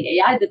know. But the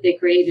AI that they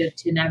created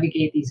to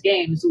navigate these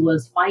games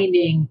was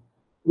finding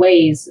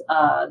ways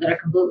that are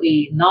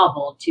completely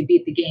novel to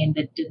beat the game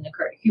that didn't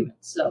occur to humans.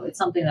 So it's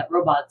something that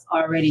robots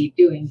are already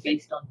doing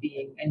based on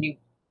being a new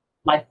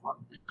life form,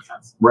 in a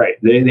sense. Right.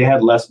 They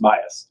had less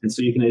bias. And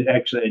so you can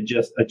actually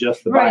adjust the bias.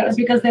 Right,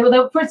 because they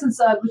would, for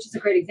instance, which is a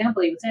great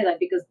example, you would say that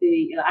because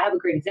I have a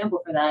great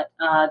example for that,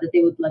 that they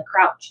would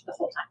crouch the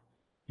whole time.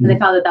 And they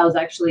found that was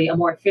actually a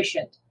more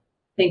efficient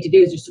thing to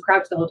do, is just to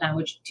crouch the whole time,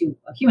 which to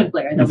a human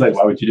player, it's like,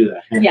 why would you do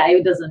that? Yeah,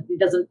 it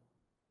doesn't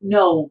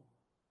know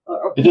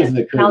or it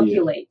doesn't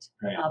calculate.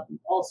 Right.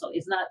 Also,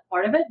 it's not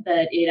part of it,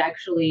 but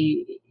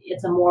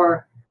it's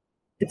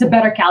a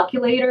better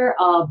calculator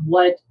of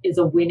what is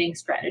a winning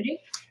strategy.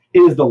 It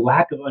is the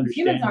lack of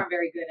understanding. Humans aren't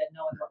very good at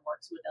knowing what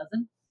works, what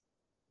doesn't.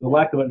 The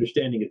lack of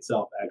understanding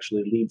itself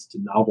actually leads to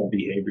novel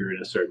behavior in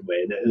a certain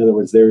way. In other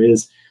words, there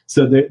is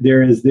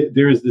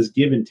this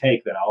give and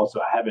take that I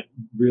haven't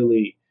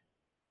really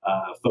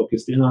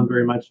focused in on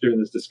very much during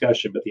this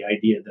discussion, but the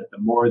idea that the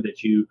more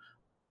that you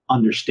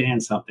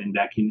understand something,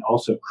 that can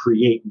also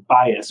create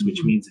bias,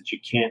 which means that you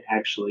can't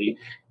actually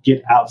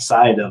get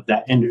outside of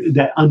that and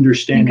that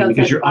understanding,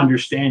 because your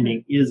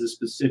understanding is a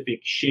specific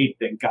shape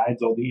that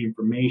guides all the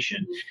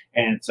information.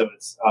 And so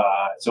it's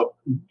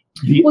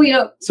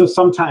so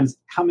sometimes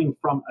coming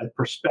from a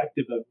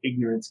perspective of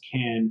ignorance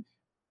can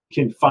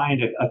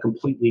find a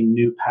completely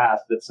new path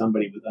that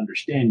somebody with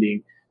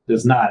understanding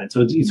does not. And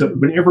so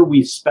whenever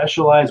we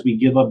specialize, we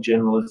give up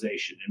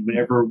generalization, and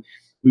whenever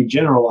we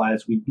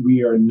generalize,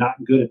 we are not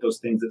good at those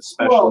things that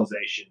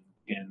specialization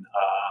can.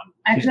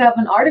 I actually have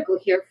an article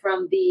here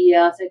from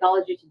the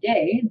Psychology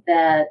Today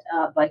that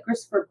by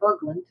Christopher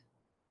Berglund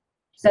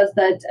says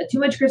that too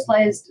much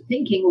crystallized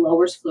thinking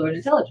lowers fluid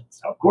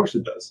intelligence. Of course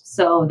it does.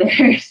 So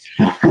there's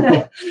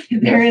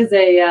there is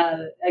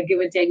a give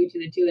and take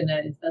between the two,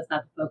 and that's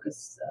not the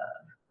focus.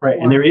 Right,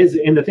 and there is,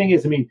 and the thing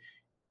is, I mean,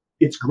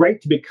 it's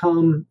great to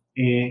become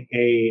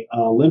a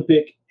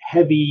Olympic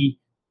heavy,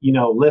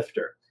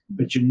 lifter,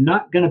 but you're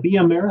not going to be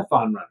a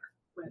marathon runner.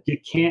 Right. You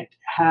can't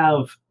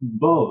have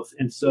both.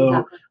 And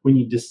so when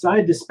you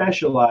decide to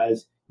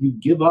specialize, you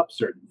give up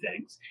certain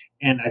things.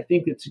 And I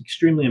think it's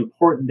extremely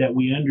important that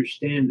we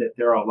understand that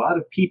there are a lot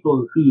of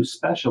people who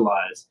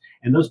specialize,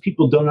 and those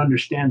people don't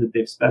understand that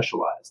they've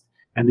specialized,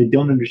 and they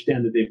don't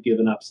understand that they've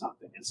given up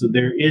something. And so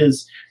there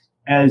is,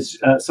 as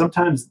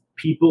sometimes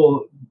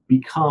people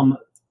become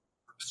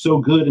so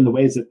good in the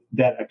ways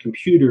that a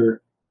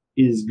computer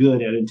is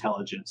good at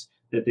intelligence,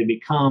 that they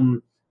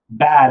become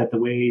bad at the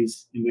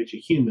ways in which a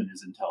human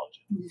is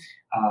intelligent.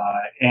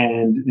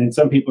 And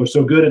some people are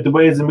so good at the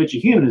ways in which a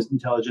human is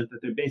intelligent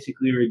that they're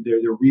basically, they're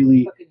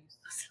really, they're fucking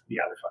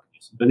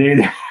useless.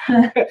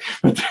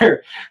 But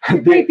they're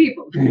great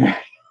people.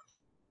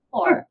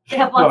 Or they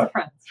have lots of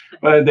friends.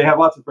 But they have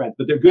lots of friends,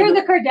 but they're good.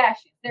 They're the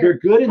Kardashians. They're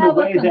good in the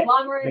way that,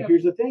 but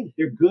here's the thing,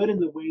 they're good in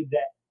the way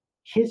that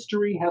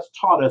history has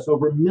taught us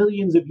over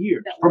millions of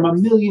years. From a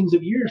millions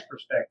of years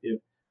perspective,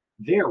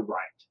 they're right.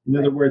 In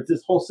other words,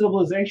 this whole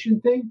civilization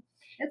thing,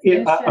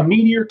 if a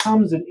meteor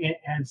comes and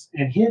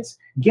hits,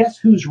 guess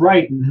who's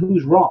right and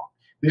who's wrong?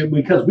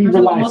 Because we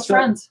rely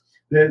so.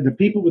 The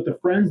people with the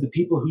friends, the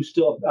people who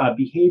still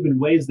behave in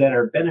ways that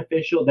are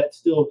beneficial, that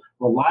still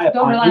rely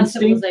upon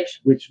instinct,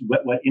 which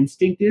what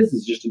instinct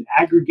is just an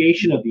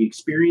aggregation of the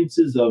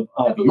experiences of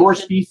your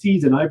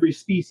species and every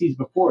species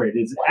before it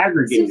is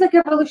aggregated. It seems like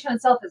evolution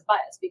itself is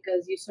biased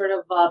because you sort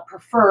of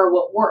prefer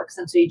what works,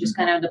 and so you just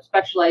kind of end up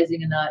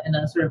specializing in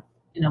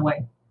a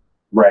way.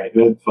 Right.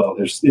 Well,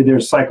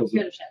 there's cycles.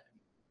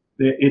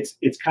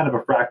 It's kind of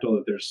a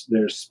fractal that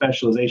there's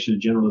specialization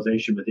and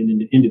generalization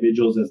within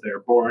individuals as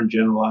they're born,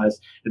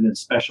 generalized, and then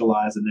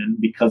specialized, and then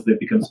because they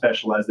become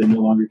specialized, they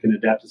no longer can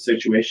adapt to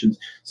situations,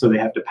 so they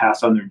have to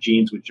pass on their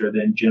genes, which are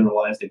then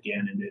generalized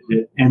again.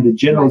 And the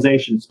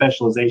generalization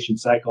specialization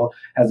cycle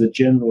has a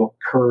general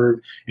curve,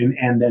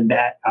 and then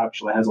that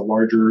actually has a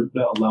larger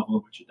level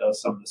in which it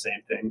does some of the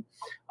same thing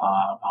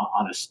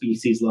on a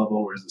species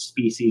level, whereas a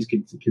species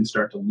can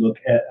start to look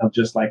at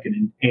just like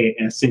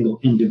a single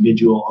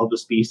individual of a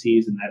species,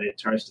 and that it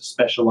tries to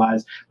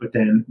specialize, but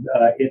then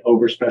it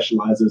over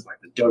specializes, like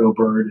the dodo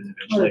bird, and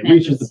eventually it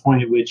reaches the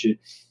point at which it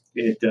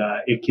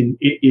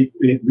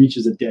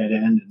reaches a dead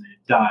end and then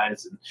it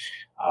dies. And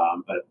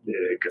but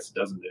I guess it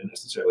doesn't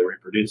necessarily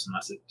reproduce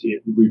unless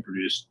it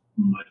reproduced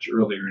much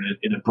earlier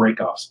in a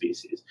break-off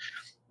species.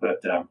 But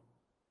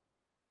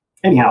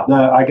anyhow,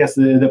 I guess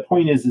the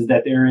point is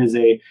that there is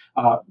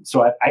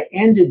so I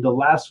ended the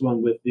last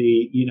one with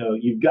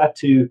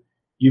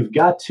you've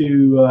got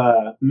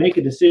to make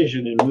a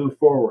decision and move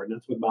forward. And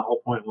that's what my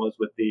whole point was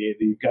with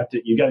you've got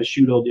to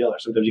shoot old dealer.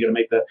 Sometimes you got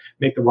to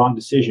make the wrong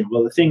decision.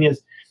 Well, the thing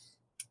is,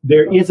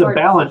 there is a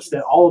balance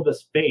that all of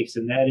us face,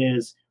 and that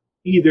is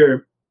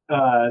either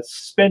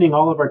spending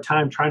all of our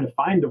time trying to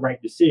find the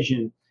right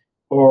decision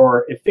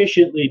or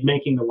efficiently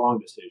making the wrong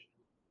decision.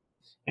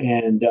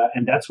 And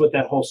that's what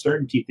that whole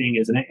certainty thing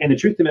is. And the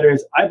truth of the matter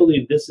is, I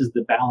believe this is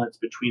the balance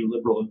between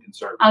liberal and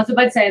conservative. I was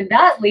about to say, and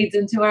that leads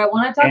into what I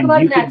want to talk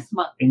about next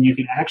month. And you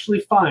can actually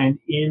find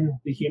in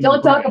the human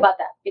brain. Don't talk about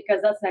that,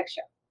 because that's next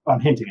show. I'm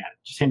hinting at it,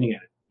 just hinting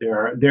at it.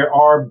 There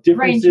are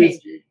differences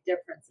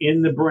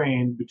in the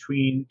brain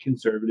between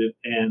conservative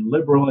and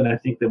liberal, and I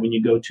think that when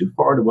you go too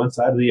far to one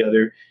side or the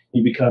other,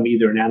 you become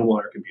either an animal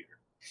or a computer.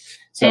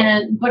 So,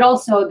 but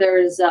also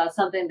there's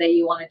something that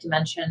you wanted to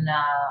mention,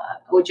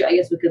 which I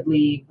guess we could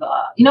leave.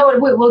 You know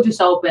what? We'll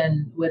just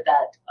open with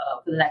that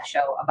for the next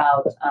show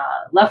about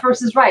left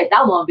versus right.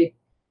 That won't be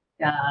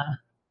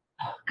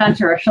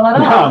controversial at all.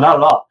 No, not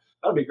at all.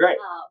 That'll be great.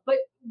 But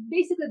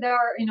basically, there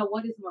are,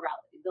 what is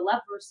morality? The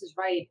left versus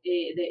right,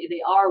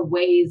 they are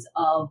ways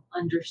of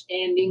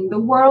understanding the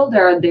world.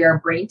 They're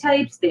brain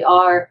types. They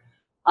are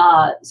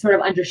sort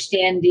of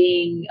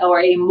understanding or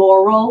a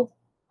moral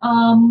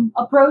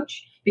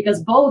approach,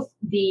 because both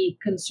the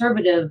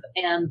conservative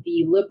and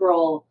the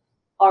liberal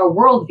are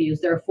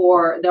worldviews.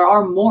 Therefore, there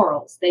are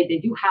morals. They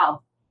do have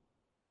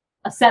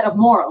a set of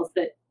morals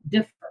that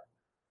differ.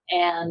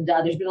 And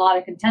there's been a lot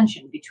of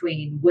contention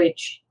between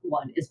which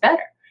one is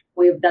better.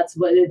 That's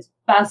what it's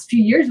past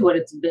few years what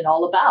it's been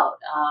all about.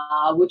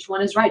 Which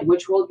one is right?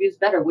 Which worldview is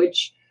better?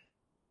 Which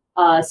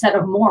set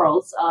of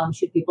morals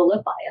should people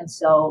live by? And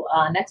so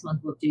next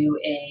month we'll do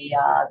a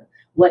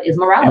what is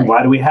morality? And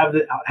why do we have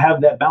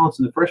that balance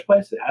in the first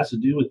place? It has to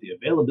do with the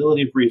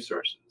availability of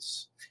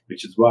resources,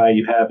 which is why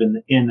you have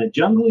in the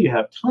jungle you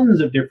have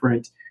tons of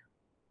different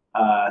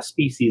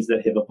species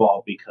that have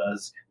evolved,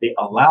 because they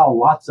allow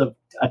lots of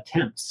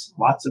attempts,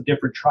 lots of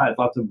different tribes,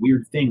 lots of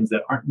weird things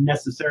that aren't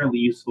necessarily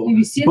useful. Have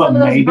you seen some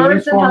of those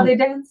birds and how they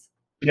dance?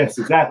 Yes,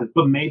 exactly.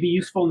 But maybe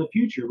useful in the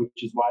future,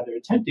 which is why they're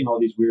attempting all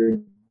these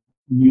weird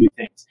new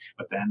things.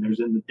 But then there's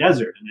in the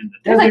desert, and in the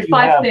There's desert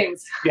like five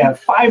things. Yeah,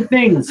 5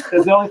 things.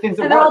 That's the only things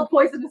that and they're work. all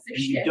poisonous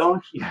as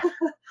And shit.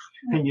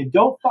 And you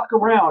don't fuck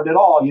around at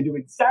all. You do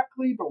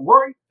exactly the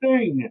right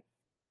thing.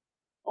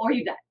 Or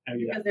you die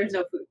because there's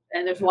no food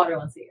and there's water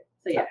once a year.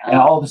 So yeah, and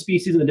all the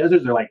species in the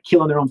deserts are like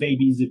killing their own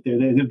babies if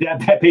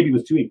that baby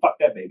was too weak. Fuck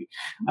that baby.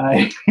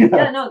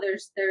 Yeah, no,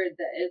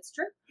 it's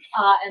true.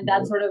 And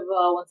that's sort of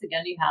once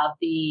again you have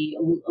the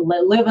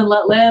live and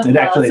let live,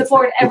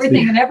 support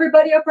everything and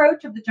everybody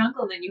approach of the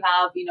jungle. And then you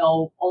have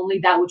only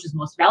that which is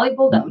most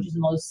valuable, that which is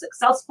most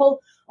successful,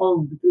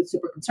 the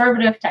super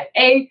conservative type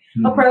A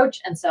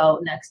approach. And so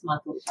next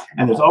month we'll be talking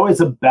about there's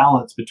always a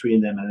balance between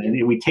them,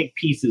 and we take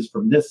pieces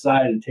from this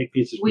side and take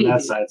pieces from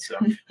that side. So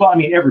well, I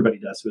mean everybody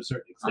does to a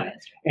certain extent.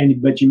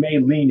 But you may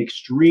lean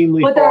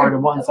extremely far to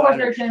one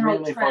side or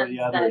extremely far to the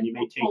other, and you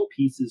may take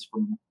pieces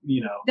from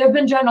There have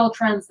been general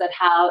trends that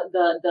have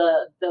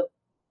the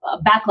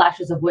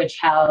backlashes of which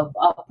have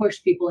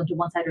pushed people into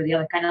one side or the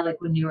other. Kind of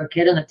like when you were a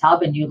kid in a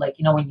tub, and you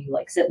when you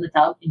sit in the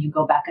tub and you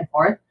go back and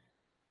forth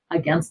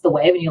against the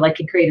wave, and you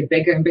can create a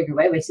bigger and bigger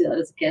wave. I see that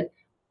as a kid.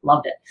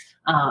 Loved it.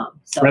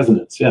 So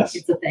resonance, yes,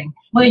 it's a thing.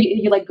 Well,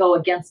 you go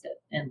against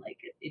it, and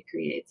it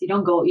creates. You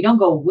don't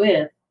go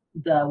with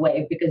the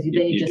wave because then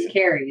it just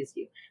carries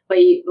you.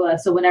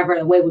 But so whenever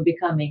the wave would be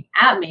coming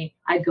at me,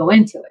 I'd go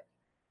into it,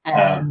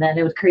 and then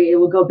it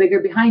would go bigger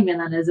behind me,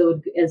 and then as it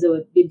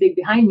would be big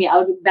behind me, I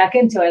would back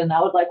into it, and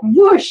I would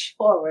whoosh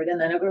forward,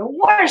 and then it would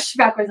whoosh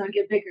backwards, and it would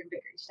get bigger and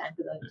bigger each time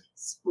because I was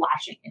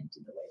splashing into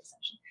the wave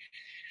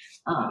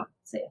essentially.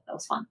 So yeah, that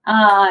was fun.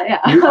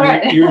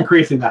 Yeah, you're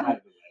increasing the height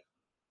of the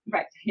wave.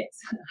 Right. Yes.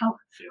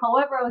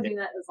 However, I was doing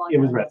that as long as it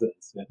was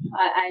resonance. Yeah.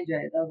 I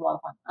enjoyed it. That was a lot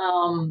of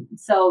fun.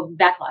 So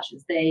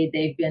backlashes,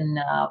 they've been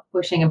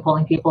pushing and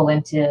pulling people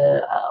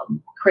into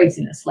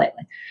craziness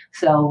lately.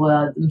 So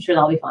I'm sure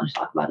that'll be fun to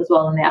talk about as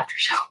well in the after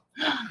show.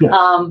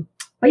 Yeah.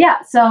 But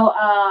yeah, so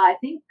I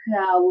think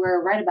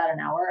we're right about an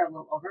hour, a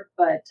little over.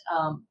 But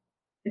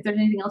if there's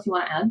anything else you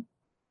want to add,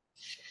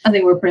 I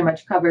think we're pretty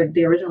much covered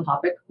the original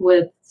topic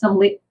with some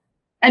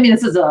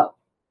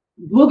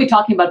we'll be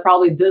talking about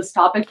probably this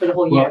topic for the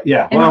whole year. Well,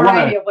 yeah. In a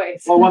variety of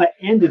ways. Well, I want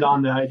to end it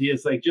on the idea.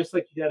 It's just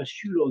like you got to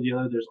shoot all the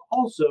other. There's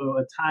also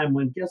a time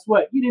when, guess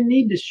what? You didn't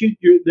need to shoot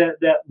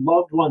that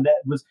loved one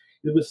that was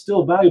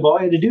still valuable. All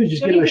you had to do is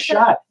just get him a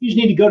shot. You just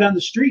need to go down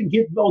the street and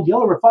get Old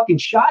Yeller a fucking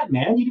shot,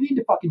 man. You didn't need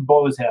to fucking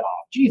blow his head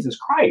off. Jesus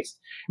Christ.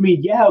 I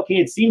mean, yeah, okay,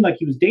 it seemed like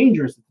he was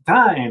dangerous at the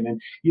time,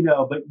 and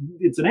but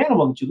it's an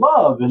animal that you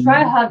love. And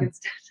try a hug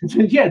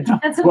instead. Yeah,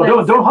 don't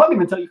hug him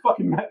until you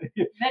fucking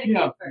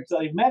medicate first.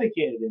 Until you've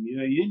medicated him. You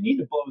didn't need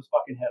to blow his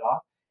fucking head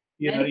off.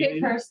 Medicate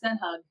first, then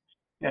hug.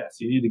 Yeah,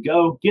 so you need to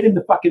go get him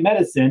the fucking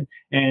medicine,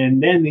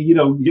 and then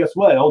guess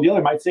what? Old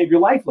Yeller might save your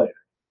life later.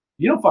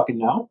 You don't fucking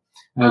know.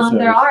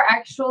 There are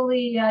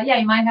actually,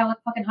 you might have a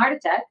fucking heart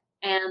attack.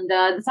 And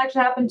this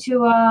actually happened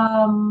to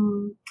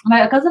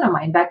a cousin of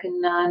mine back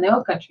in the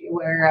old country,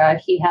 where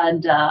he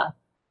had a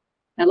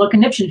little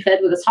conniption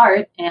fit with his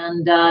heart.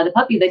 And the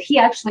puppy that he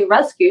actually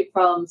rescued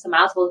from some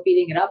assholes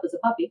beating it up as a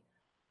puppy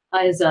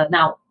is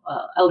now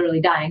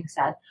elderly, dying,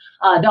 sad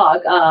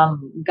dog,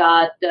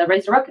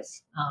 raised a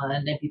ruckus.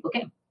 And then people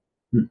came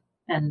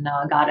and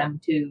got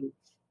him to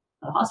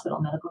the hospital,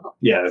 medical help.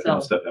 Yeah, that kind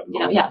of stuff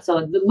happens. So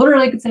it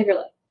literally could save your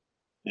life.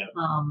 Yeah.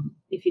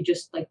 If you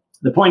just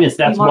the point is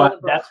that's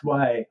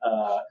why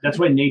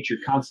nature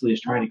constantly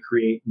is trying to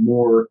create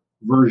more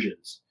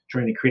versions,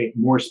 trying to create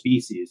more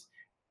species,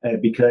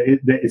 because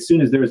as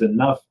soon as there's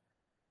enough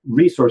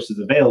resources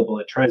available,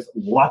 it tries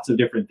lots of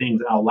different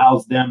things and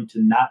allows them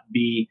to not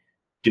be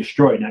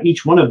destroyed. Now,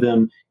 each one of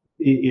them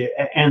it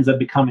ends up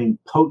becoming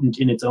potent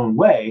in its own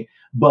way,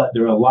 but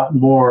there's a lot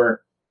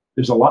more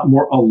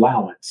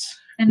allowance.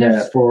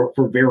 And for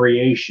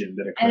variation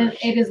that occurs. And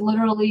it is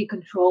literally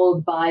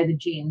controlled by the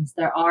genes.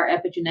 There are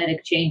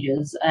epigenetic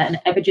changes,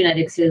 and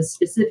epigenetics is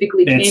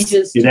specifically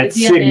changes to the DNA.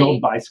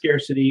 Signaled by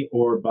scarcity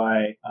or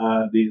by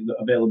the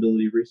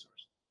availability of resources.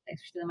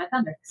 Thanks for stealing my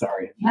thunder.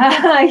 Sorry.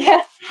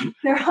 Yes,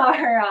 there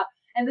are.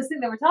 And this thing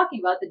that we're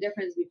talking about, the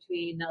difference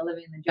between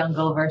living in the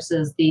jungle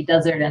versus the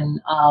desert, and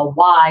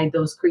why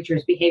those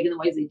creatures behave in the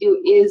ways they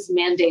do, is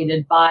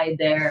mandated by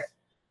their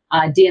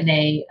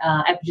DNA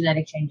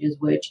epigenetic changes,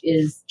 which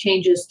is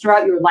changes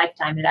throughout your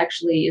lifetime. It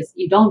actually is,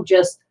 you don't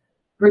just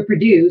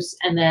reproduce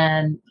and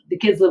then the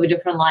kids live a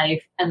different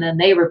life and then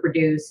they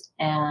reproduce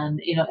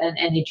and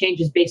it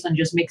changes based on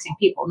just mixing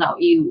people. No,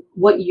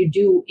 what you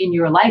do in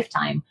your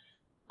lifetime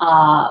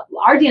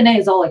Our DNA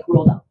is all like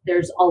rolled up.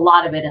 There's a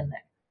lot of it in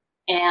there.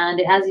 And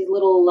it has these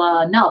little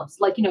nubs,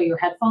 like, you know, your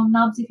headphone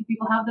nubs, if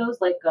people have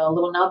those, like a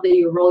little nub that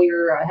you roll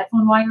your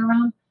headphone wire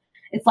around.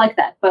 It's like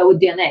that, but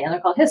with DNA. And they're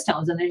called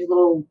histones. And there's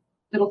little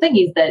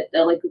thingies that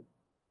like,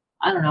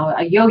 I don't know,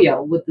 a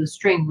yo-yo with the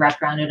string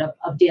wrapped around it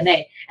of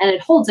DNA, and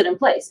it holds it in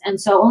place. And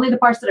so only the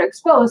parts that are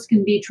exposed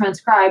can be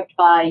transcribed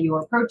by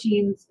your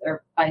proteins,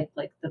 or by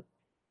like the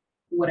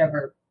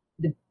whatever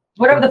the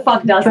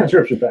fuck does it.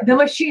 The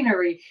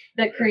machinery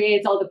that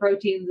creates all the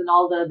proteins and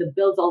all the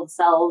builds all the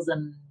cells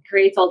and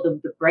creates all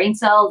the brain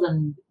cells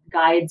and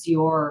guides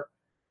your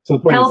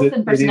health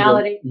and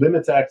personality. It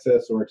limits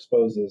access or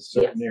exposes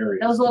certain areas.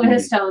 Those little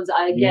histones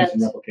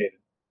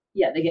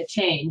they get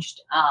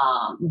changed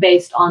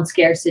based on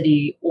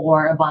scarcity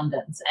or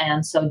abundance.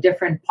 And so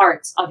different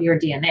parts of your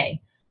DNA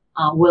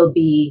will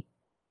be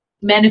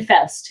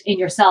manifest in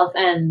yourself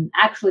and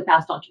actually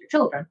passed on to your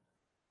children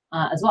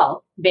as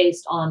well,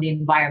 based on the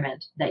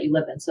environment that you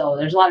live in. So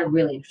there's a lot of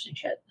really interesting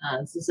shit.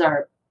 This is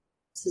our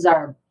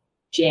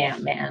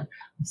jam, man.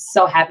 I'm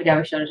so happy to have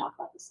a show to talk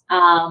about this.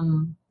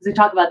 We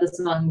talk about this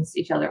amongst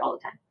each other all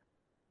the time.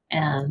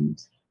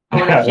 And I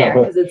want to share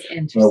because it's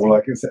interesting. Well,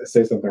 I can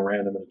say something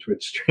random in a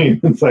Twitch stream.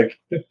 It's like,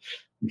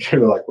 they're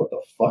like, what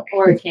the fuck?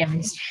 Or a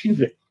Cammy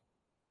stream.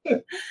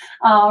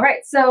 All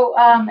right. So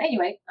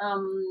anyway,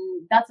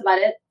 that's about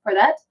it for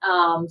that.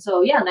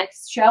 So yeah,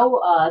 next show,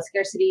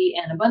 scarcity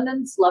and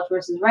abundance, left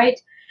versus right.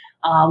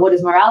 What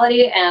is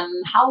morality and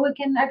how we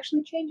can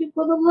actually change it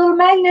with a little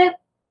magnet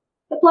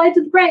applied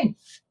to the brain.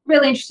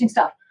 Really interesting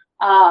stuff.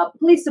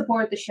 Please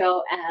support the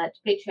show at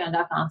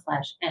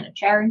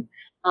patreon.com/AnnaCherry.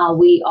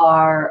 We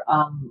are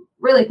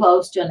really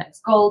close to a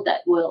next goal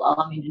that will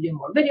allow me to do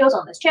more videos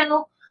on this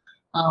channel.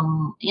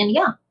 And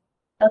yeah,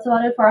 that's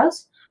about it for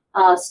us.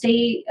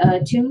 Stay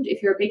tuned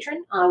if you're a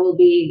patron. I will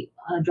be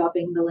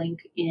dropping the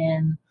link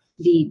in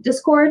the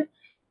Discord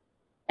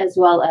as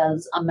well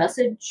as a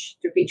message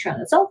through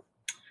Patreon itself.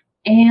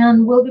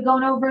 And we'll be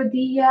going over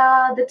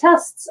the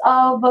tests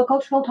of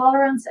cultural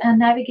tolerance and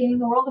navigating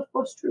the world of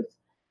post-truth.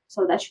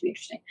 So that should be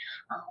interesting.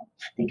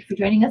 Thank you for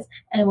joining us,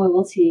 and we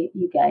will see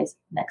you guys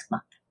next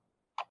month.